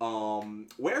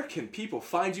 Where can people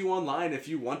find you online if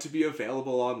you want to be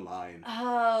available online?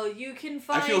 Oh, you can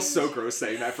find... I feel so gross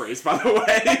saying that phrase, by the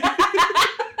way.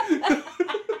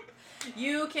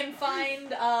 You can find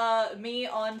me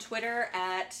on Twitter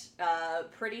at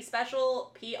Pretty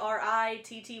Special,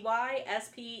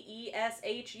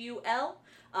 PrittySpeshul.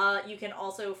 You can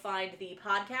also find the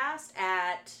podcast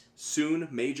at Soon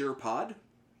Major Pod.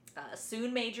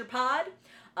 Soon Major Pod.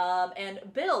 And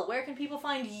Bill, where can people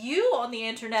find you on the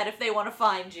internet if they want to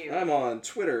find you? I'm on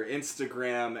Twitter,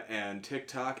 Instagram, and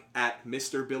TikTok at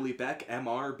Mr. Billy Beck,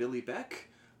 Mr. Billy Beck.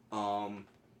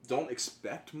 Don't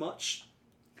expect much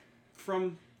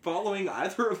from following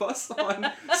either of us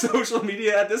on social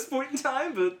media at this point in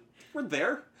time, but we're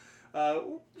there.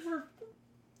 We're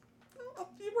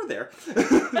there.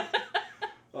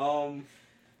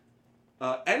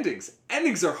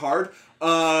 Endings are hard.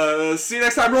 See you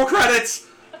next time. Roll credits.